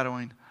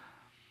foreshadowing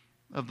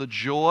of the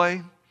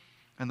joy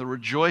and the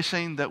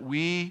rejoicing that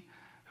we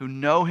who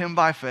know Him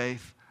by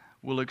faith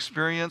will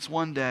experience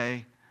one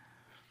day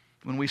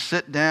when we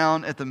sit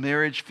down at the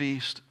marriage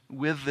feast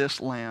with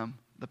this lamb,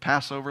 the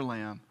Passover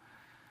lamb,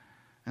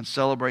 and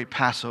celebrate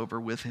Passover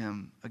with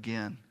Him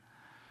again.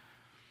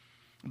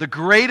 The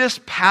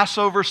greatest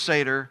Passover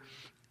Seder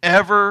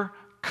ever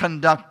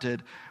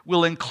conducted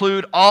will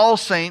include all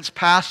saints,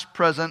 past,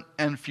 present,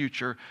 and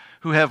future,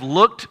 who have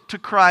looked to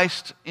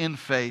Christ in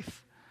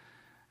faith,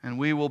 and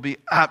we will be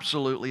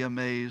absolutely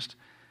amazed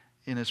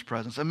in His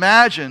presence.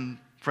 Imagine,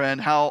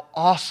 friend, how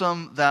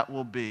awesome that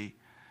will be.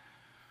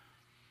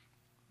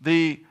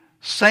 The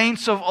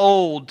saints of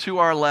old to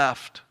our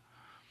left,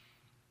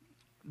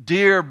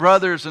 dear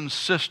brothers and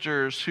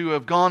sisters who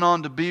have gone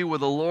on to be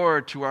with the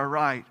Lord to our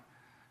right,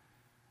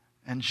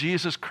 and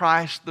Jesus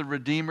Christ, the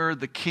Redeemer,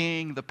 the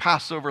King, the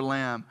Passover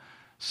Lamb,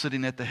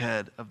 sitting at the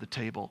head of the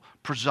table,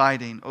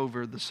 presiding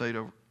over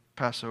the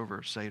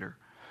Passover Seder.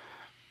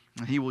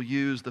 And He will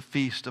use the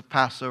feast of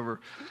Passover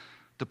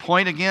to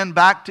point again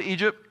back to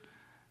Egypt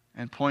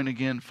and point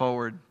again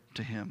forward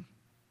to Him.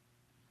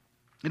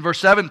 In verse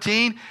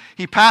 17,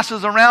 He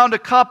passes around a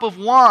cup of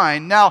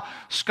wine. Now,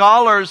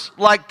 scholars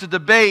like to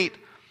debate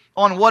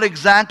on what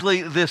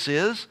exactly this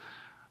is,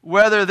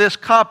 whether this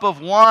cup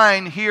of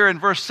wine here in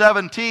verse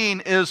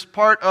 17 is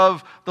part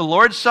of the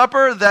Lord's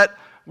Supper that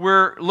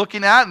we're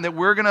looking at and that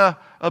we're going to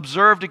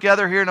observe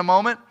together here in a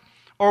moment,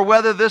 or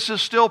whether this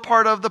is still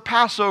part of the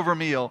Passover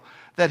meal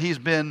that He's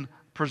been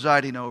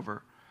presiding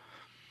over.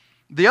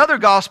 The other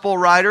gospel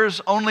writers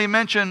only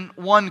mention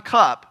one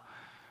cup,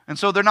 and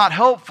so they're not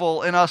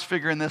helpful in us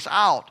figuring this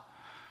out.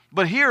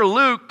 But here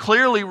Luke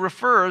clearly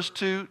refers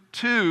to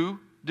two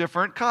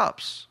different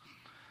cups.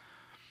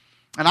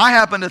 And I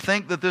happen to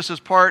think that this is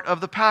part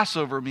of the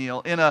Passover meal.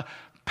 In a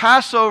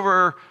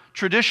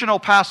traditional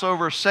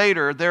Passover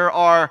Seder, there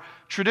are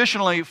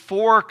traditionally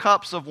 4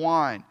 cups of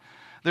wine.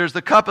 There's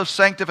the cup of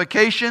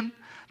sanctification,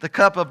 the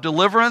cup of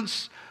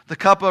deliverance, the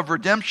cup of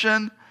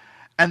redemption,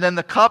 and then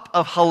the cup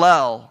of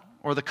Hallel,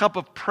 or the cup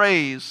of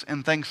praise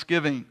and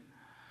thanksgiving.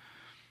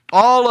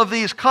 All of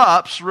these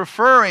cups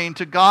referring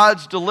to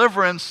God's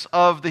deliverance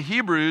of the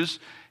Hebrews,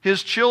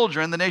 His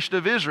children, the nation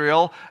of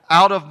Israel,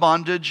 out of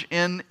bondage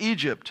in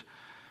Egypt.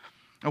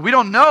 And we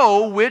don't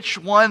know which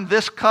one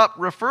this cup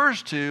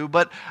refers to,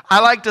 but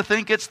I like to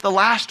think it's the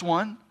last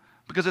one,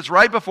 because it's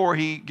right before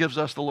He gives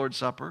us the Lord's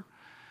Supper.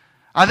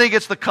 I think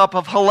it's the cup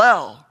of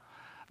Hallel,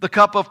 the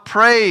cup of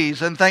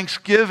praise and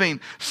thanksgiving,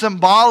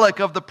 symbolic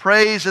of the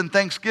praise and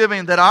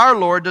thanksgiving that our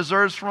Lord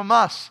deserves from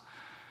us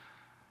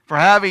for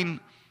having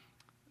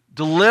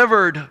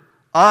delivered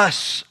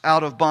us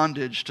out of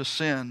bondage to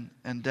sin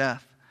and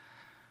death.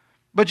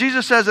 But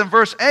Jesus says in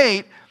verse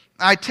 8,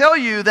 "I tell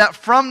you that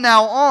from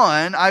now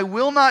on I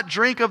will not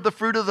drink of the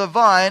fruit of the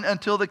vine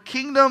until the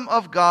kingdom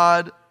of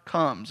God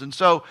comes." And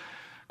so,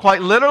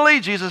 quite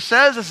literally, Jesus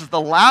says, this is the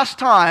last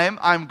time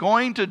I'm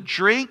going to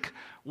drink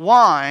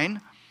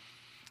wine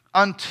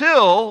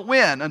until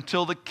when?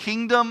 Until the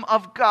kingdom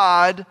of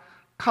God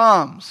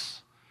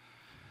comes.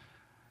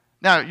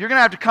 Now, you're going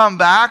to have to come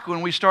back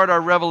when we start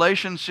our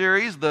Revelation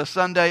series, the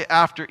Sunday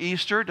after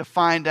Easter, to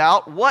find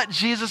out what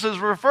Jesus is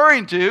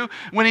referring to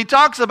when He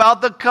talks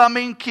about the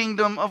coming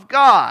kingdom of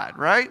God,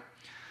 right?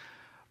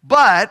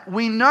 But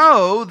we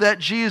know that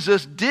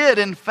Jesus did,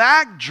 in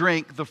fact,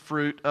 drink the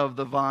fruit of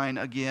the vine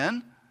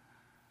again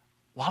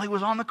while He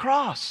was on the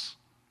cross.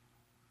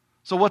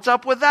 So what's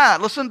up with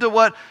that? Listen to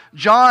what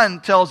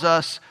John tells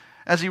us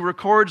as he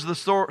records the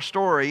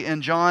story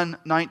in John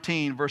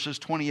 19, verses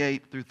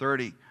 28 through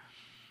 30.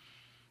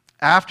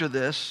 After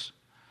this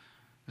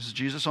is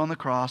Jesus on the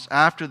cross.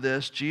 After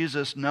this,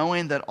 Jesus,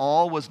 knowing that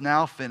all was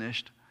now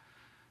finished,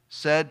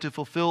 said to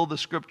fulfill the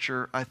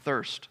scripture, I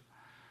thirst.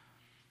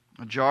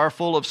 A jar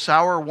full of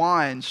sour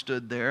wine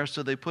stood there,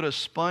 so they put a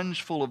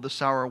sponge full of the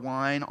sour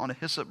wine on a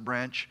hyssop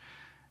branch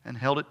and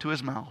held it to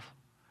his mouth.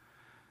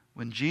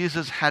 When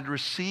Jesus had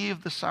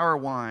received the sour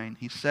wine,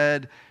 he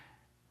said,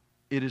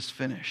 it is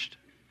finished.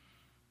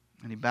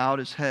 And he bowed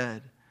his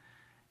head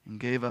and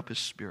gave up his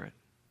spirit.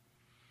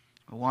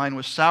 The wine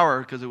was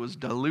sour because it was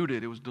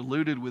diluted. It was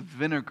diluted with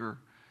vinegar.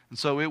 And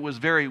so it was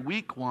very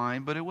weak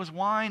wine, but it was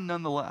wine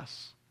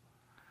nonetheless.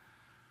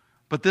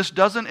 But this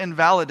doesn't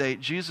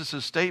invalidate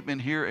Jesus'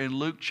 statement here in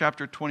Luke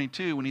chapter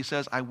 22 when he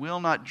says, I will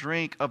not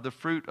drink of the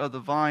fruit of the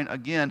vine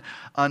again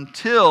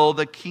until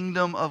the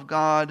kingdom of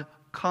God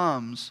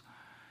comes.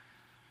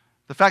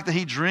 The fact that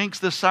he drinks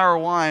the sour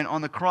wine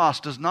on the cross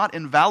does not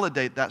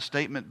invalidate that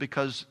statement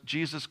because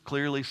Jesus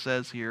clearly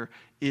says here,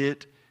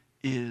 it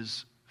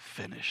is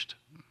finished.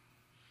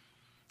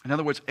 In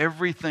other words,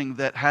 everything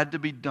that had to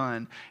be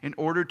done in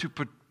order to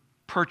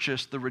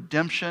purchase the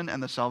redemption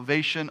and the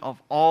salvation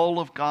of all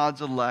of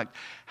God's elect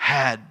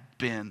had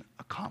been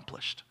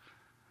accomplished.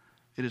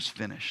 It is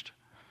finished.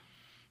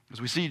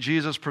 As we see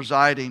Jesus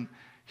presiding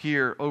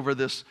here over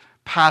this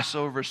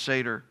Passover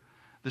Seder,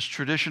 this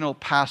traditional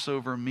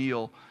Passover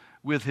meal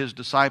with his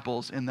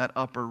disciples in that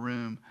upper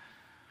room,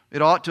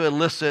 it ought to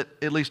elicit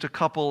at least a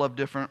couple of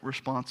different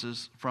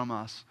responses from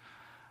us.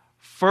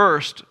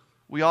 First,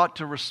 we ought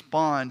to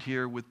respond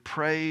here with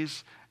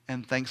praise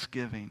and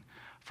thanksgiving.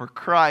 For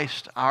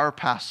Christ, our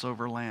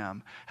Passover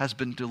lamb, has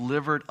been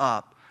delivered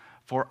up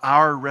for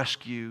our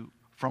rescue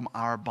from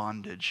our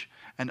bondage.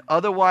 And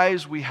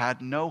otherwise we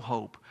had no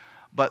hope.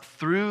 But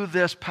through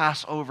this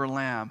Passover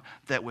lamb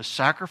that was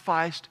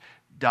sacrificed,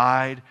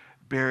 died,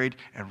 buried,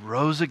 and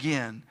rose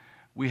again,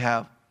 we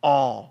have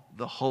all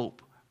the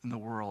hope in the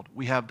world.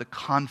 We have the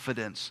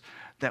confidence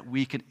that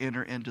we can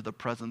enter into the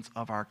presence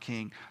of our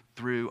King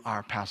through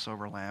our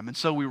Passover lamb. And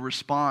so we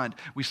respond.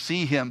 We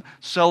see him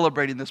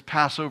celebrating this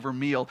Passover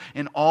meal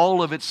in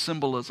all of its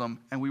symbolism,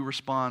 and we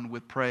respond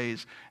with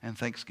praise and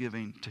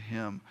thanksgiving to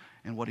him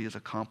and what he has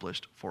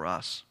accomplished for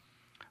us.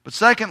 But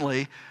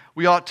secondly,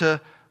 we ought to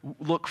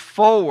look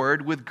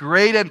forward with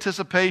great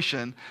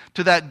anticipation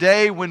to that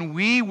day when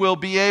we will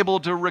be able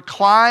to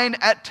recline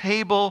at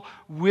table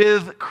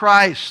with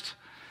Christ.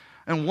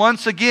 And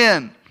once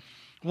again,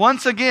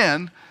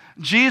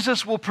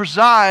 Jesus will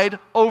preside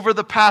over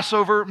the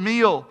Passover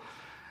meal.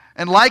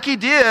 And like he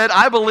did,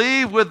 I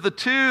believe, with the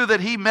two that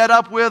he met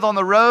up with on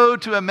the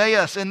road to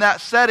Emmaus in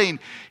that setting,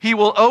 he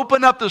will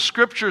open up the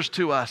scriptures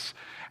to us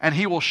and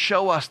he will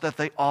show us that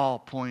they all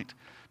point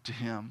to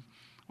him.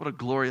 What a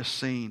glorious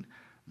scene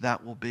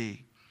that will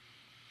be.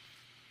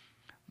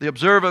 The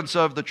observance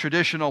of the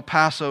traditional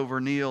Passover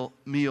meal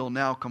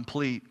now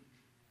complete,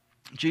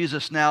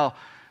 Jesus now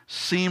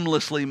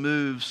seamlessly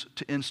moves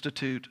to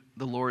institute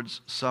the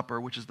Lord's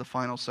Supper, which is the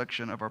final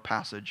section of our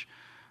passage,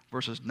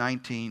 verses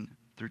 19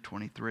 through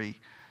 23.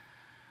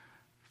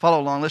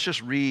 Follow along. Let's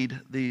just read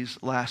these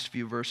last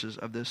few verses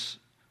of this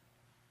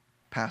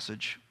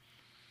passage.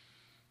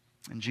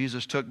 And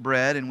Jesus took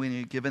bread, and when he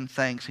had given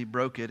thanks, he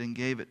broke it and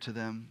gave it to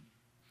them,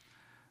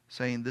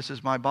 saying, "This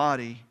is my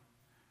body,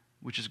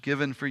 which is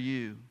given for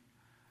you.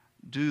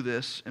 Do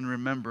this in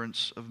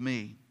remembrance of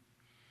me."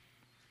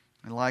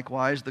 And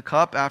likewise the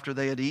cup after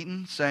they had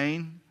eaten,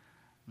 saying,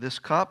 "This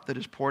cup that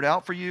is poured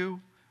out for you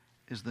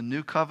is the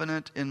new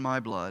covenant in my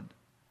blood.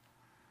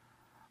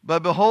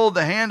 But behold,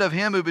 the hand of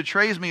him who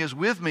betrays me is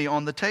with me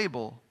on the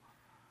table.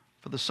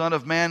 For the Son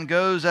of Man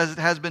goes as it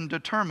has been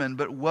determined,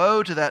 but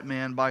woe to that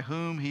man by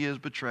whom he is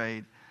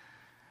betrayed."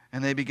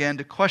 And they began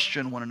to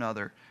question one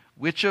another,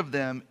 which of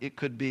them it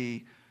could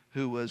be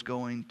who was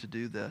going to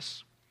do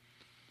this.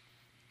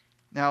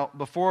 Now,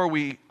 before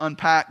we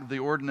unpack the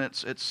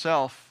ordinance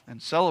itself and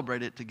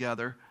celebrate it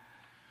together,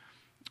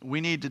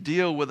 we need to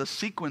deal with a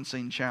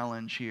sequencing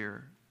challenge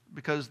here.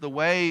 Because the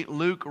way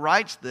Luke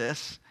writes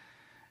this,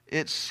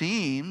 it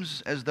seems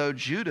as though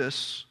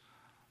Judas,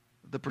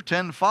 the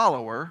pretend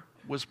follower,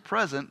 was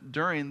present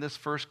during this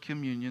first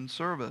communion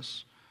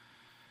service.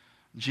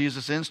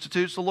 Jesus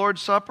institutes the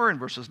Lord's Supper in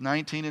verses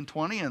 19 and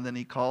 20, and then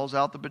he calls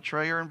out the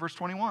betrayer in verse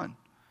 21.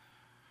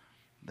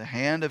 The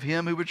hand of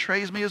him who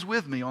betrays me is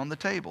with me on the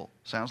table.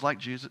 Sounds like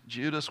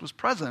Judas was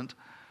present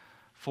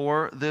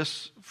for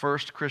this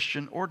first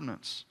Christian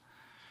ordinance.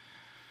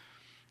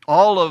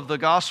 All of the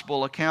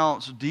gospel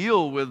accounts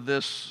deal with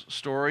this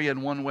story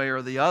in one way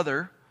or the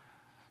other,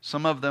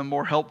 some of them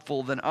more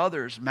helpful than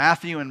others.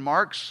 Matthew and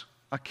Mark's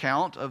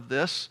account of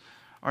this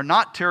are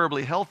not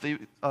terribly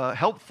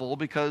helpful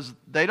because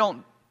they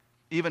don't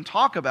even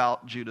talk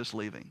about Judas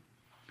leaving.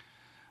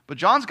 But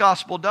John's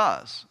gospel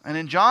does. And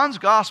in John's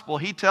gospel,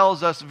 he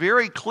tells us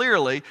very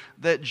clearly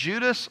that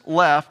Judas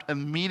left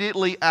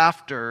immediately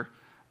after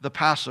the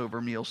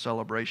Passover meal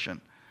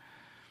celebration.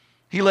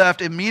 He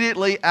left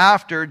immediately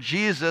after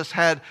Jesus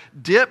had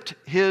dipped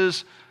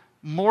his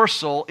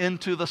morsel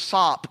into the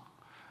sop,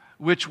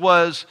 which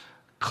was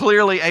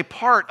clearly a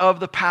part of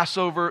the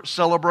Passover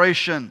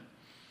celebration.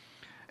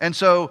 And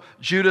so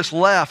Judas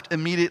left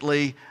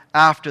immediately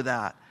after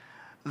that.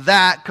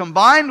 That,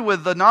 combined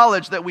with the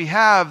knowledge that we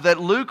have that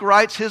Luke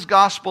writes his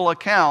gospel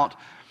account,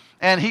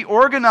 and he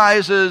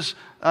organizes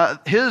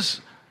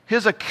his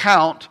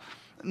account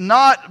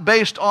not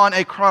based on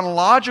a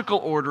chronological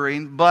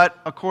ordering, but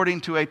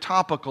according to a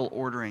topical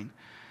ordering.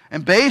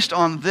 And based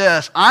on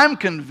this, I'm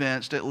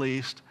convinced, at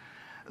least,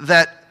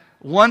 that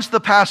once the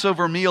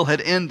Passover meal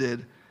had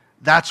ended,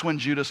 that's when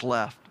Judas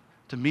left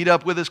to meet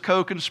up with his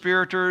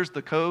co-conspirators,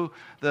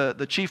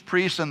 the chief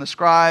priests and the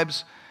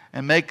scribes,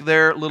 and make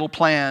their little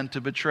plan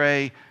to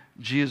betray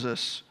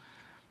Jesus.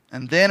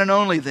 And then and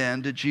only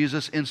then did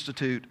Jesus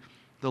institute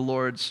the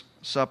Lord's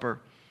Supper.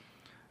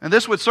 And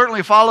this would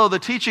certainly follow the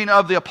teaching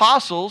of the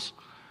apostles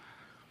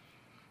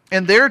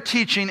and their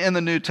teaching in the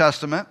New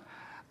Testament,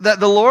 that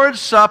the Lord's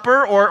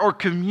Supper, or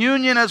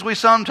communion as we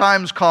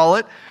sometimes call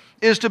it,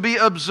 is to be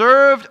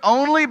observed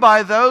only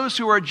by those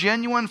who are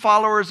genuine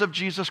followers of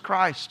Jesus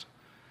Christ.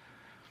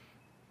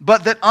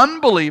 But that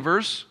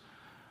unbelievers,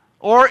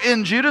 or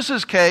in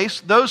Judas's case,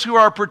 those who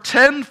are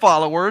pretend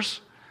followers,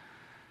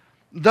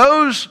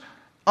 those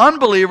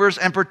unbelievers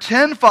and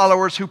pretend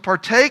followers who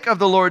partake of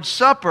the Lord's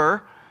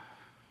Supper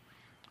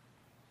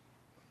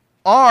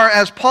are,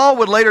 as Paul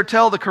would later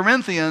tell the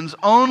Corinthians,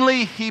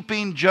 only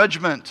heaping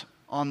judgment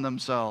on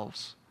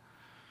themselves.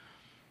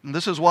 And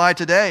this is why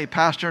today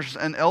pastors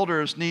and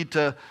elders need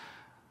to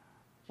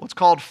what's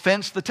called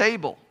fence the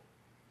table.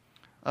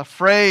 A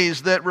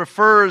phrase that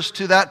refers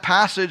to that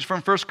passage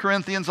from 1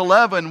 Corinthians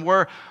 11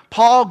 where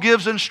Paul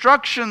gives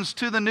instructions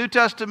to the New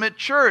Testament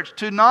church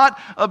to not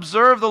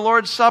observe the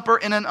Lord's Supper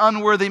in an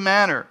unworthy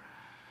manner,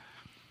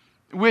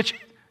 which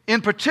in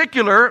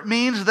particular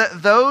means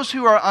that those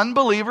who are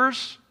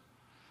unbelievers,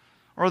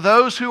 or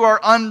those who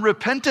are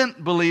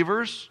unrepentant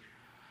believers,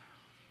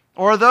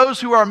 or those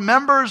who are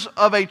members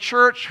of a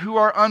church who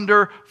are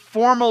under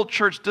formal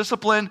church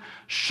discipline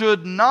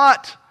should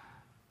not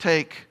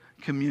take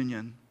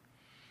communion.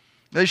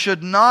 They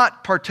should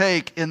not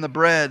partake in the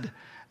bread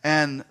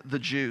and the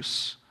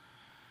juice.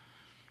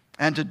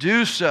 And to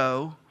do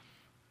so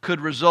could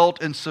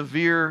result in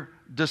severe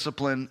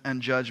discipline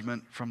and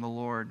judgment from the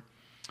Lord.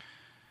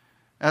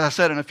 As I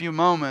said, in a few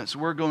moments,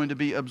 we're going to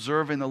be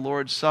observing the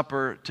Lord's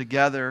Supper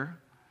together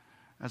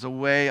as a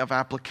way of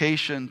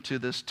application to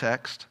this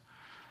text.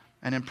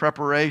 And in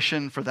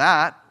preparation for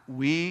that,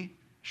 we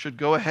should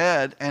go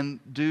ahead and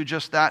do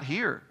just that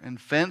here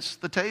and fence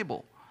the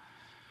table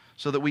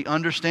so that we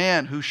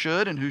understand who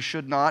should and who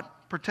should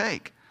not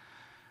partake.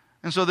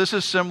 And so this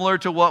is similar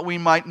to what we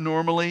might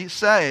normally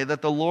say,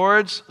 that the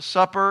Lord's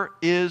Supper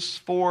is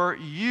for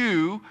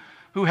you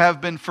who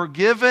have been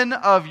forgiven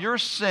of your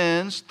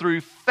sins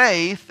through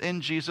faith in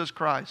Jesus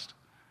Christ.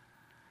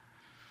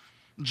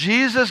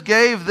 Jesus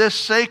gave this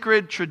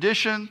sacred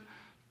tradition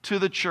to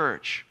the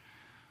church.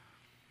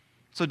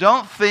 So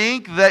don't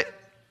think that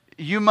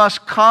you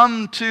must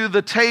come to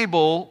the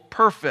table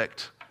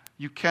perfect.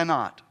 You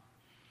cannot.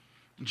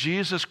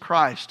 Jesus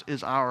Christ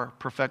is our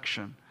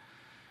perfection.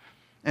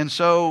 And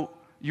so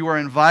you are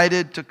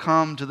invited to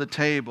come to the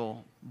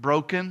table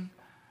broken,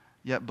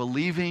 yet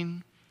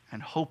believing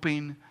and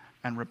hoping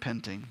and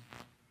repenting.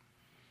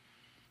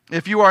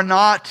 If you are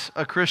not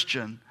a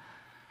Christian,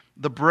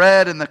 the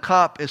bread and the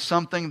cup is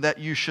something that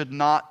you should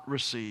not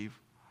receive.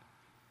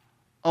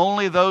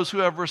 Only those who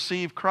have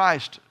received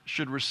Christ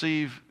should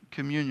receive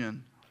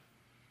communion.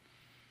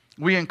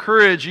 We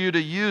encourage you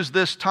to use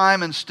this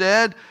time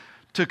instead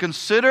to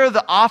consider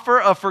the offer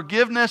of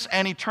forgiveness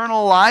and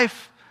eternal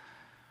life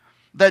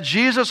that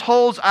Jesus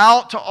holds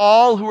out to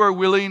all who are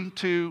willing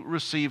to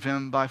receive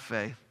Him by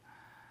faith.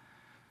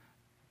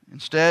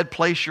 Instead,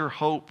 place your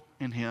hope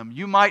in Him.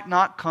 You might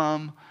not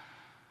come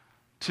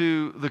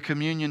to the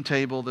communion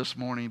table this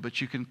morning, but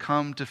you can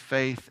come to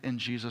faith in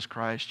Jesus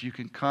Christ. You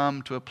can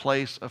come to a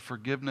place of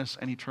forgiveness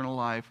and eternal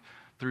life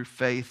through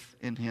faith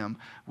in Him,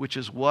 which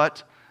is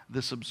what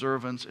this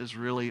observance is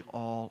really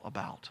all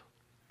about.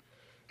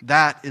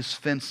 That is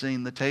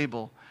fencing the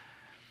table.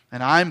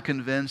 And I'm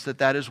convinced that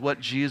that is what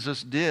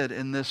Jesus did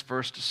in this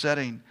first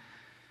setting,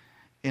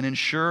 in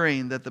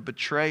ensuring that the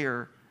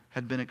betrayer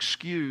had been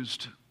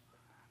excused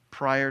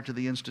prior to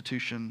the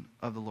institution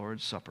of the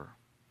Lord's Supper.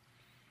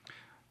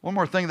 One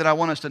more thing that I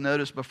want us to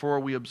notice before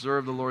we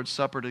observe the Lord's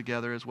Supper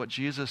together is what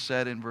Jesus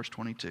said in verse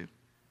 22.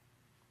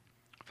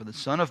 For the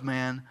Son of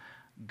Man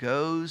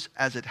goes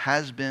as it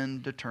has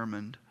been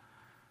determined,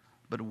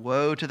 but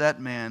woe to that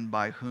man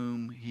by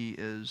whom He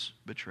is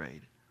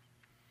betrayed.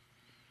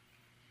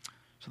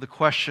 So the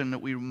question that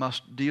we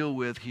must deal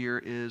with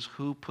here is,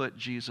 who put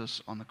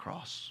Jesus on the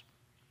cross?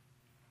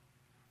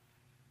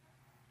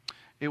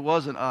 It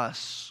wasn't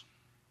us,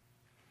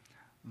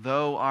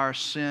 though our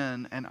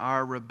sin and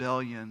our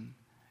rebellion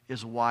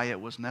is why it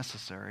was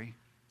necessary.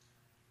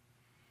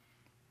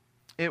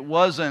 It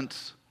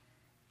wasn't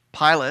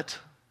Pilate,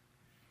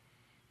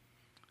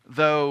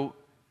 though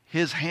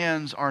his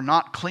hands are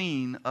not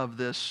clean of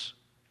this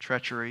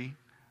treachery,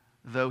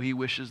 though he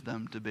wishes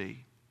them to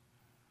be.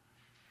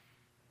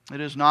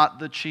 It is not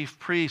the chief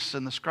priests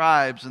and the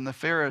scribes and the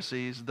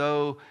Pharisees,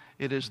 though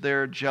it is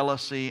their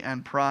jealousy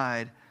and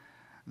pride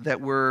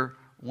that were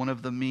one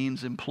of the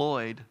means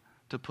employed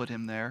to put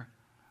him there.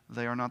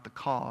 They are not the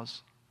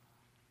cause.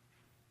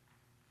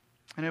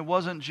 And it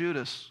wasn't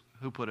Judas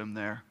who put him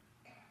there,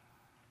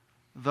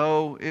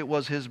 though it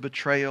was his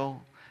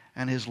betrayal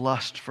and his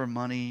lust for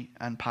money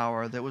and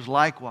power that was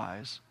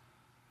likewise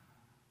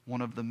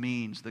one of the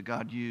means that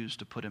God used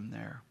to put him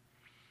there.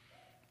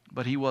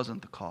 But he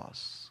wasn't the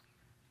cause.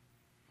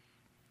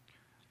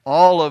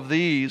 All of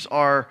these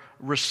are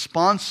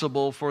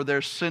responsible for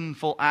their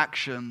sinful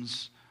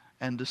actions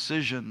and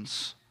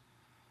decisions,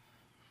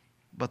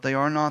 but they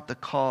are not the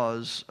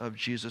cause of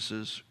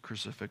Jesus'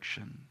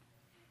 crucifixion.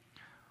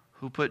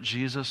 Who put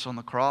Jesus on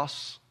the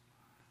cross?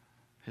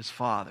 His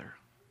Father,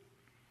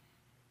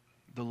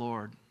 the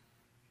Lord.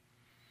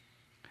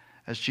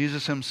 As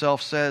Jesus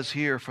himself says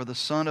here, for the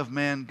Son of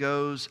Man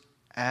goes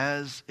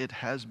as it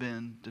has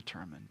been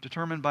determined.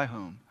 Determined by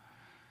whom?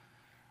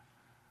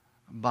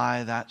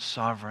 By that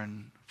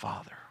sovereign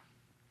Father.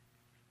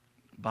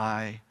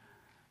 By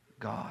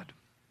God.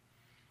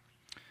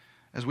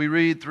 As we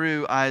read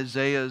through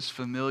Isaiah's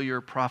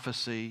familiar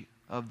prophecy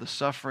of the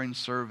suffering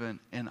servant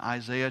in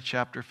Isaiah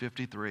chapter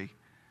 53,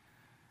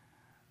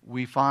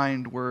 we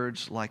find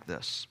words like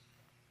this.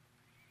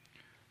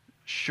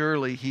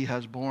 Surely he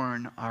has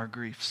borne our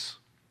griefs.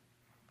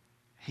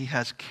 He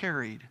has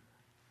carried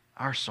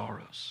our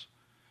sorrows.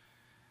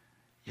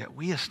 Yet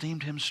we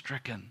esteemed him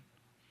stricken,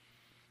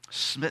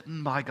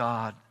 smitten by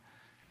God,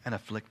 and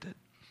afflicted.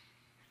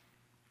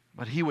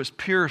 But he was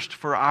pierced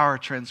for our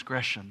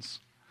transgressions.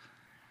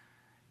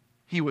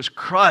 He was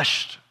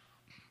crushed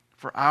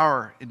for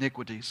our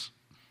iniquities.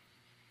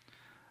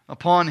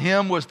 Upon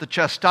him was the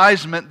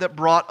chastisement that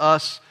brought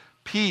us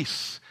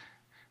peace,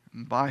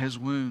 and by his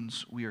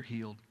wounds we are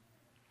healed.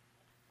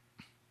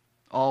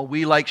 All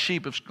we like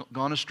sheep have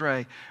gone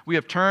astray. We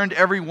have turned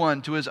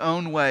everyone to his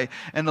own way.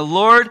 And the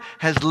Lord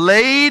has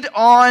laid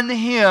on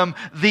him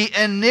the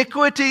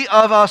iniquity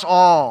of us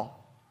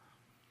all.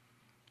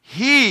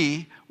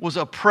 He was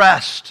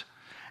oppressed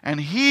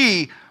and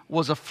he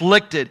was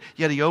afflicted,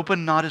 yet he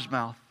opened not his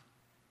mouth.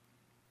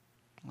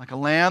 Like a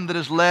lamb that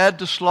is led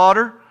to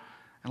slaughter,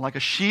 and like a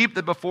sheep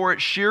that before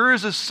its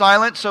shearers is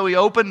silent, so he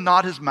opened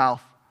not his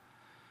mouth.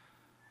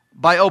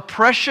 By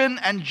oppression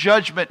and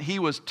judgment he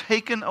was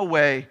taken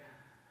away.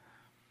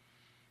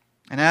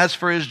 And as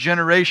for his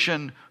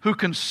generation, who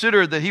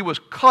considered that he was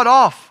cut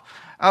off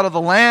out of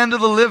the land of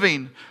the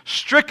living,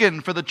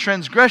 stricken for the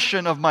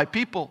transgression of my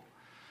people.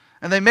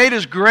 And they made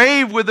his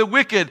grave with the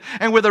wicked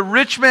and with a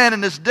rich man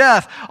in his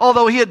death,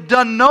 although he had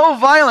done no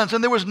violence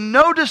and there was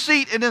no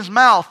deceit in his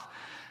mouth.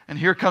 And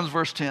here comes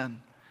verse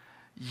 10.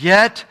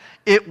 Yet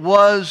it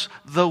was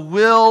the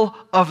will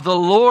of the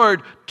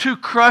Lord to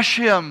crush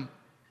him.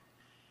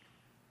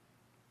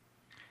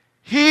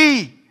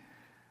 He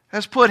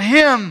has put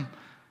him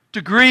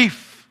to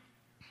grief.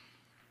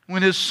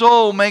 When his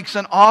soul makes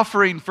an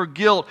offering for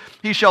guilt,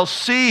 he shall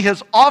see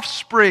his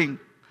offspring,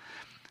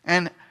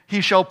 and he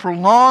shall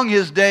prolong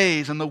his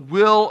days, and the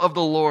will of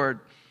the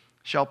Lord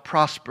shall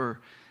prosper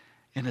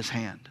in his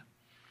hand.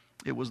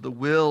 It was the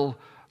will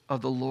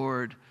of the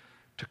Lord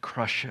to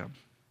crush him.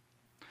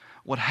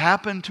 What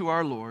happened to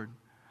our Lord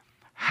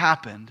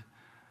happened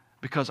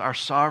because our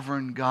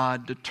sovereign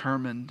God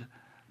determined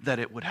that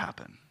it would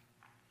happen.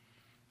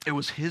 It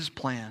was his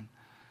plan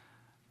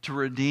to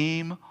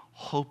redeem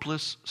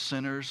hopeless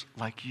sinners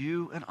like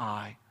you and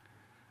I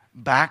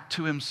back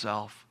to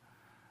himself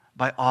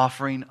by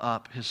offering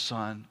up his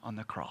Son on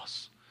the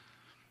cross.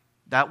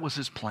 That was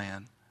his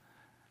plan,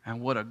 and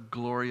what a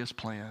glorious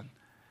plan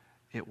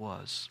it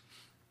was.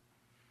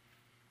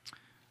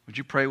 Would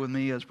you pray with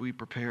me as we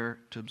prepare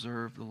to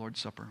observe the Lord's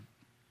Supper?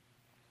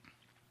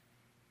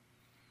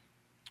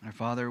 Our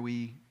Father,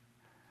 we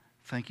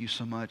thank you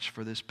so much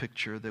for this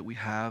picture that we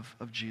have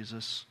of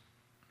Jesus.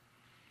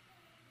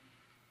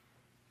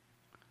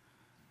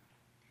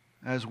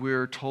 As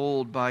we're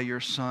told by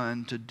your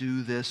Son to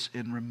do this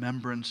in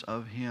remembrance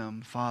of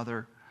him,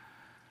 Father,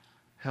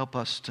 help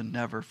us to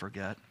never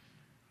forget.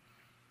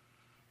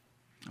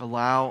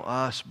 Allow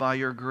us by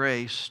your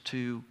grace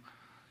to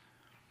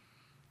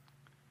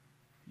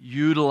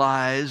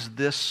utilize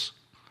this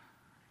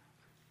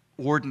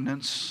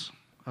ordinance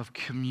of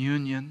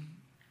communion,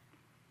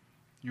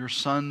 your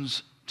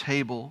Son's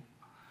table,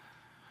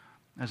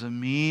 as a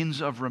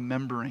means of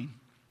remembering.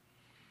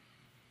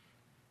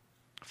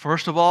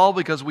 First of all,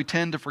 because we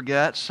tend to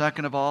forget.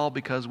 Second of all,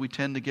 because we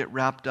tend to get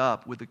wrapped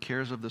up with the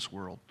cares of this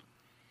world.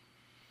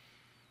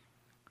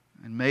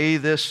 And may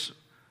this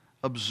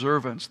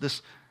observance,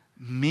 this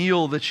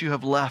meal that you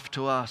have left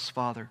to us,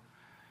 Father,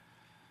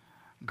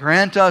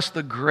 grant us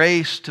the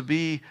grace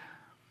to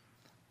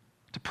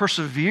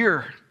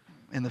persevere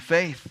in the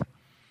faith,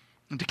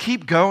 and to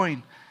keep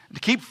going, and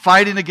to keep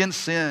fighting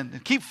against sin,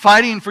 and keep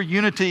fighting for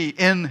unity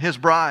in his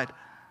bride,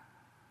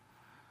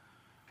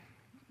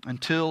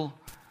 until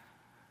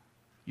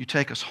you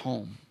take us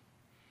home.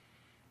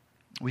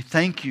 We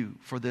thank you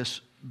for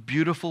this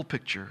beautiful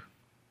picture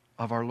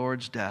of our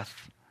Lord's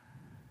death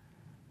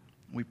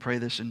We pray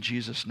this in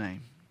Jesus'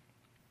 name.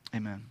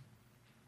 Amen.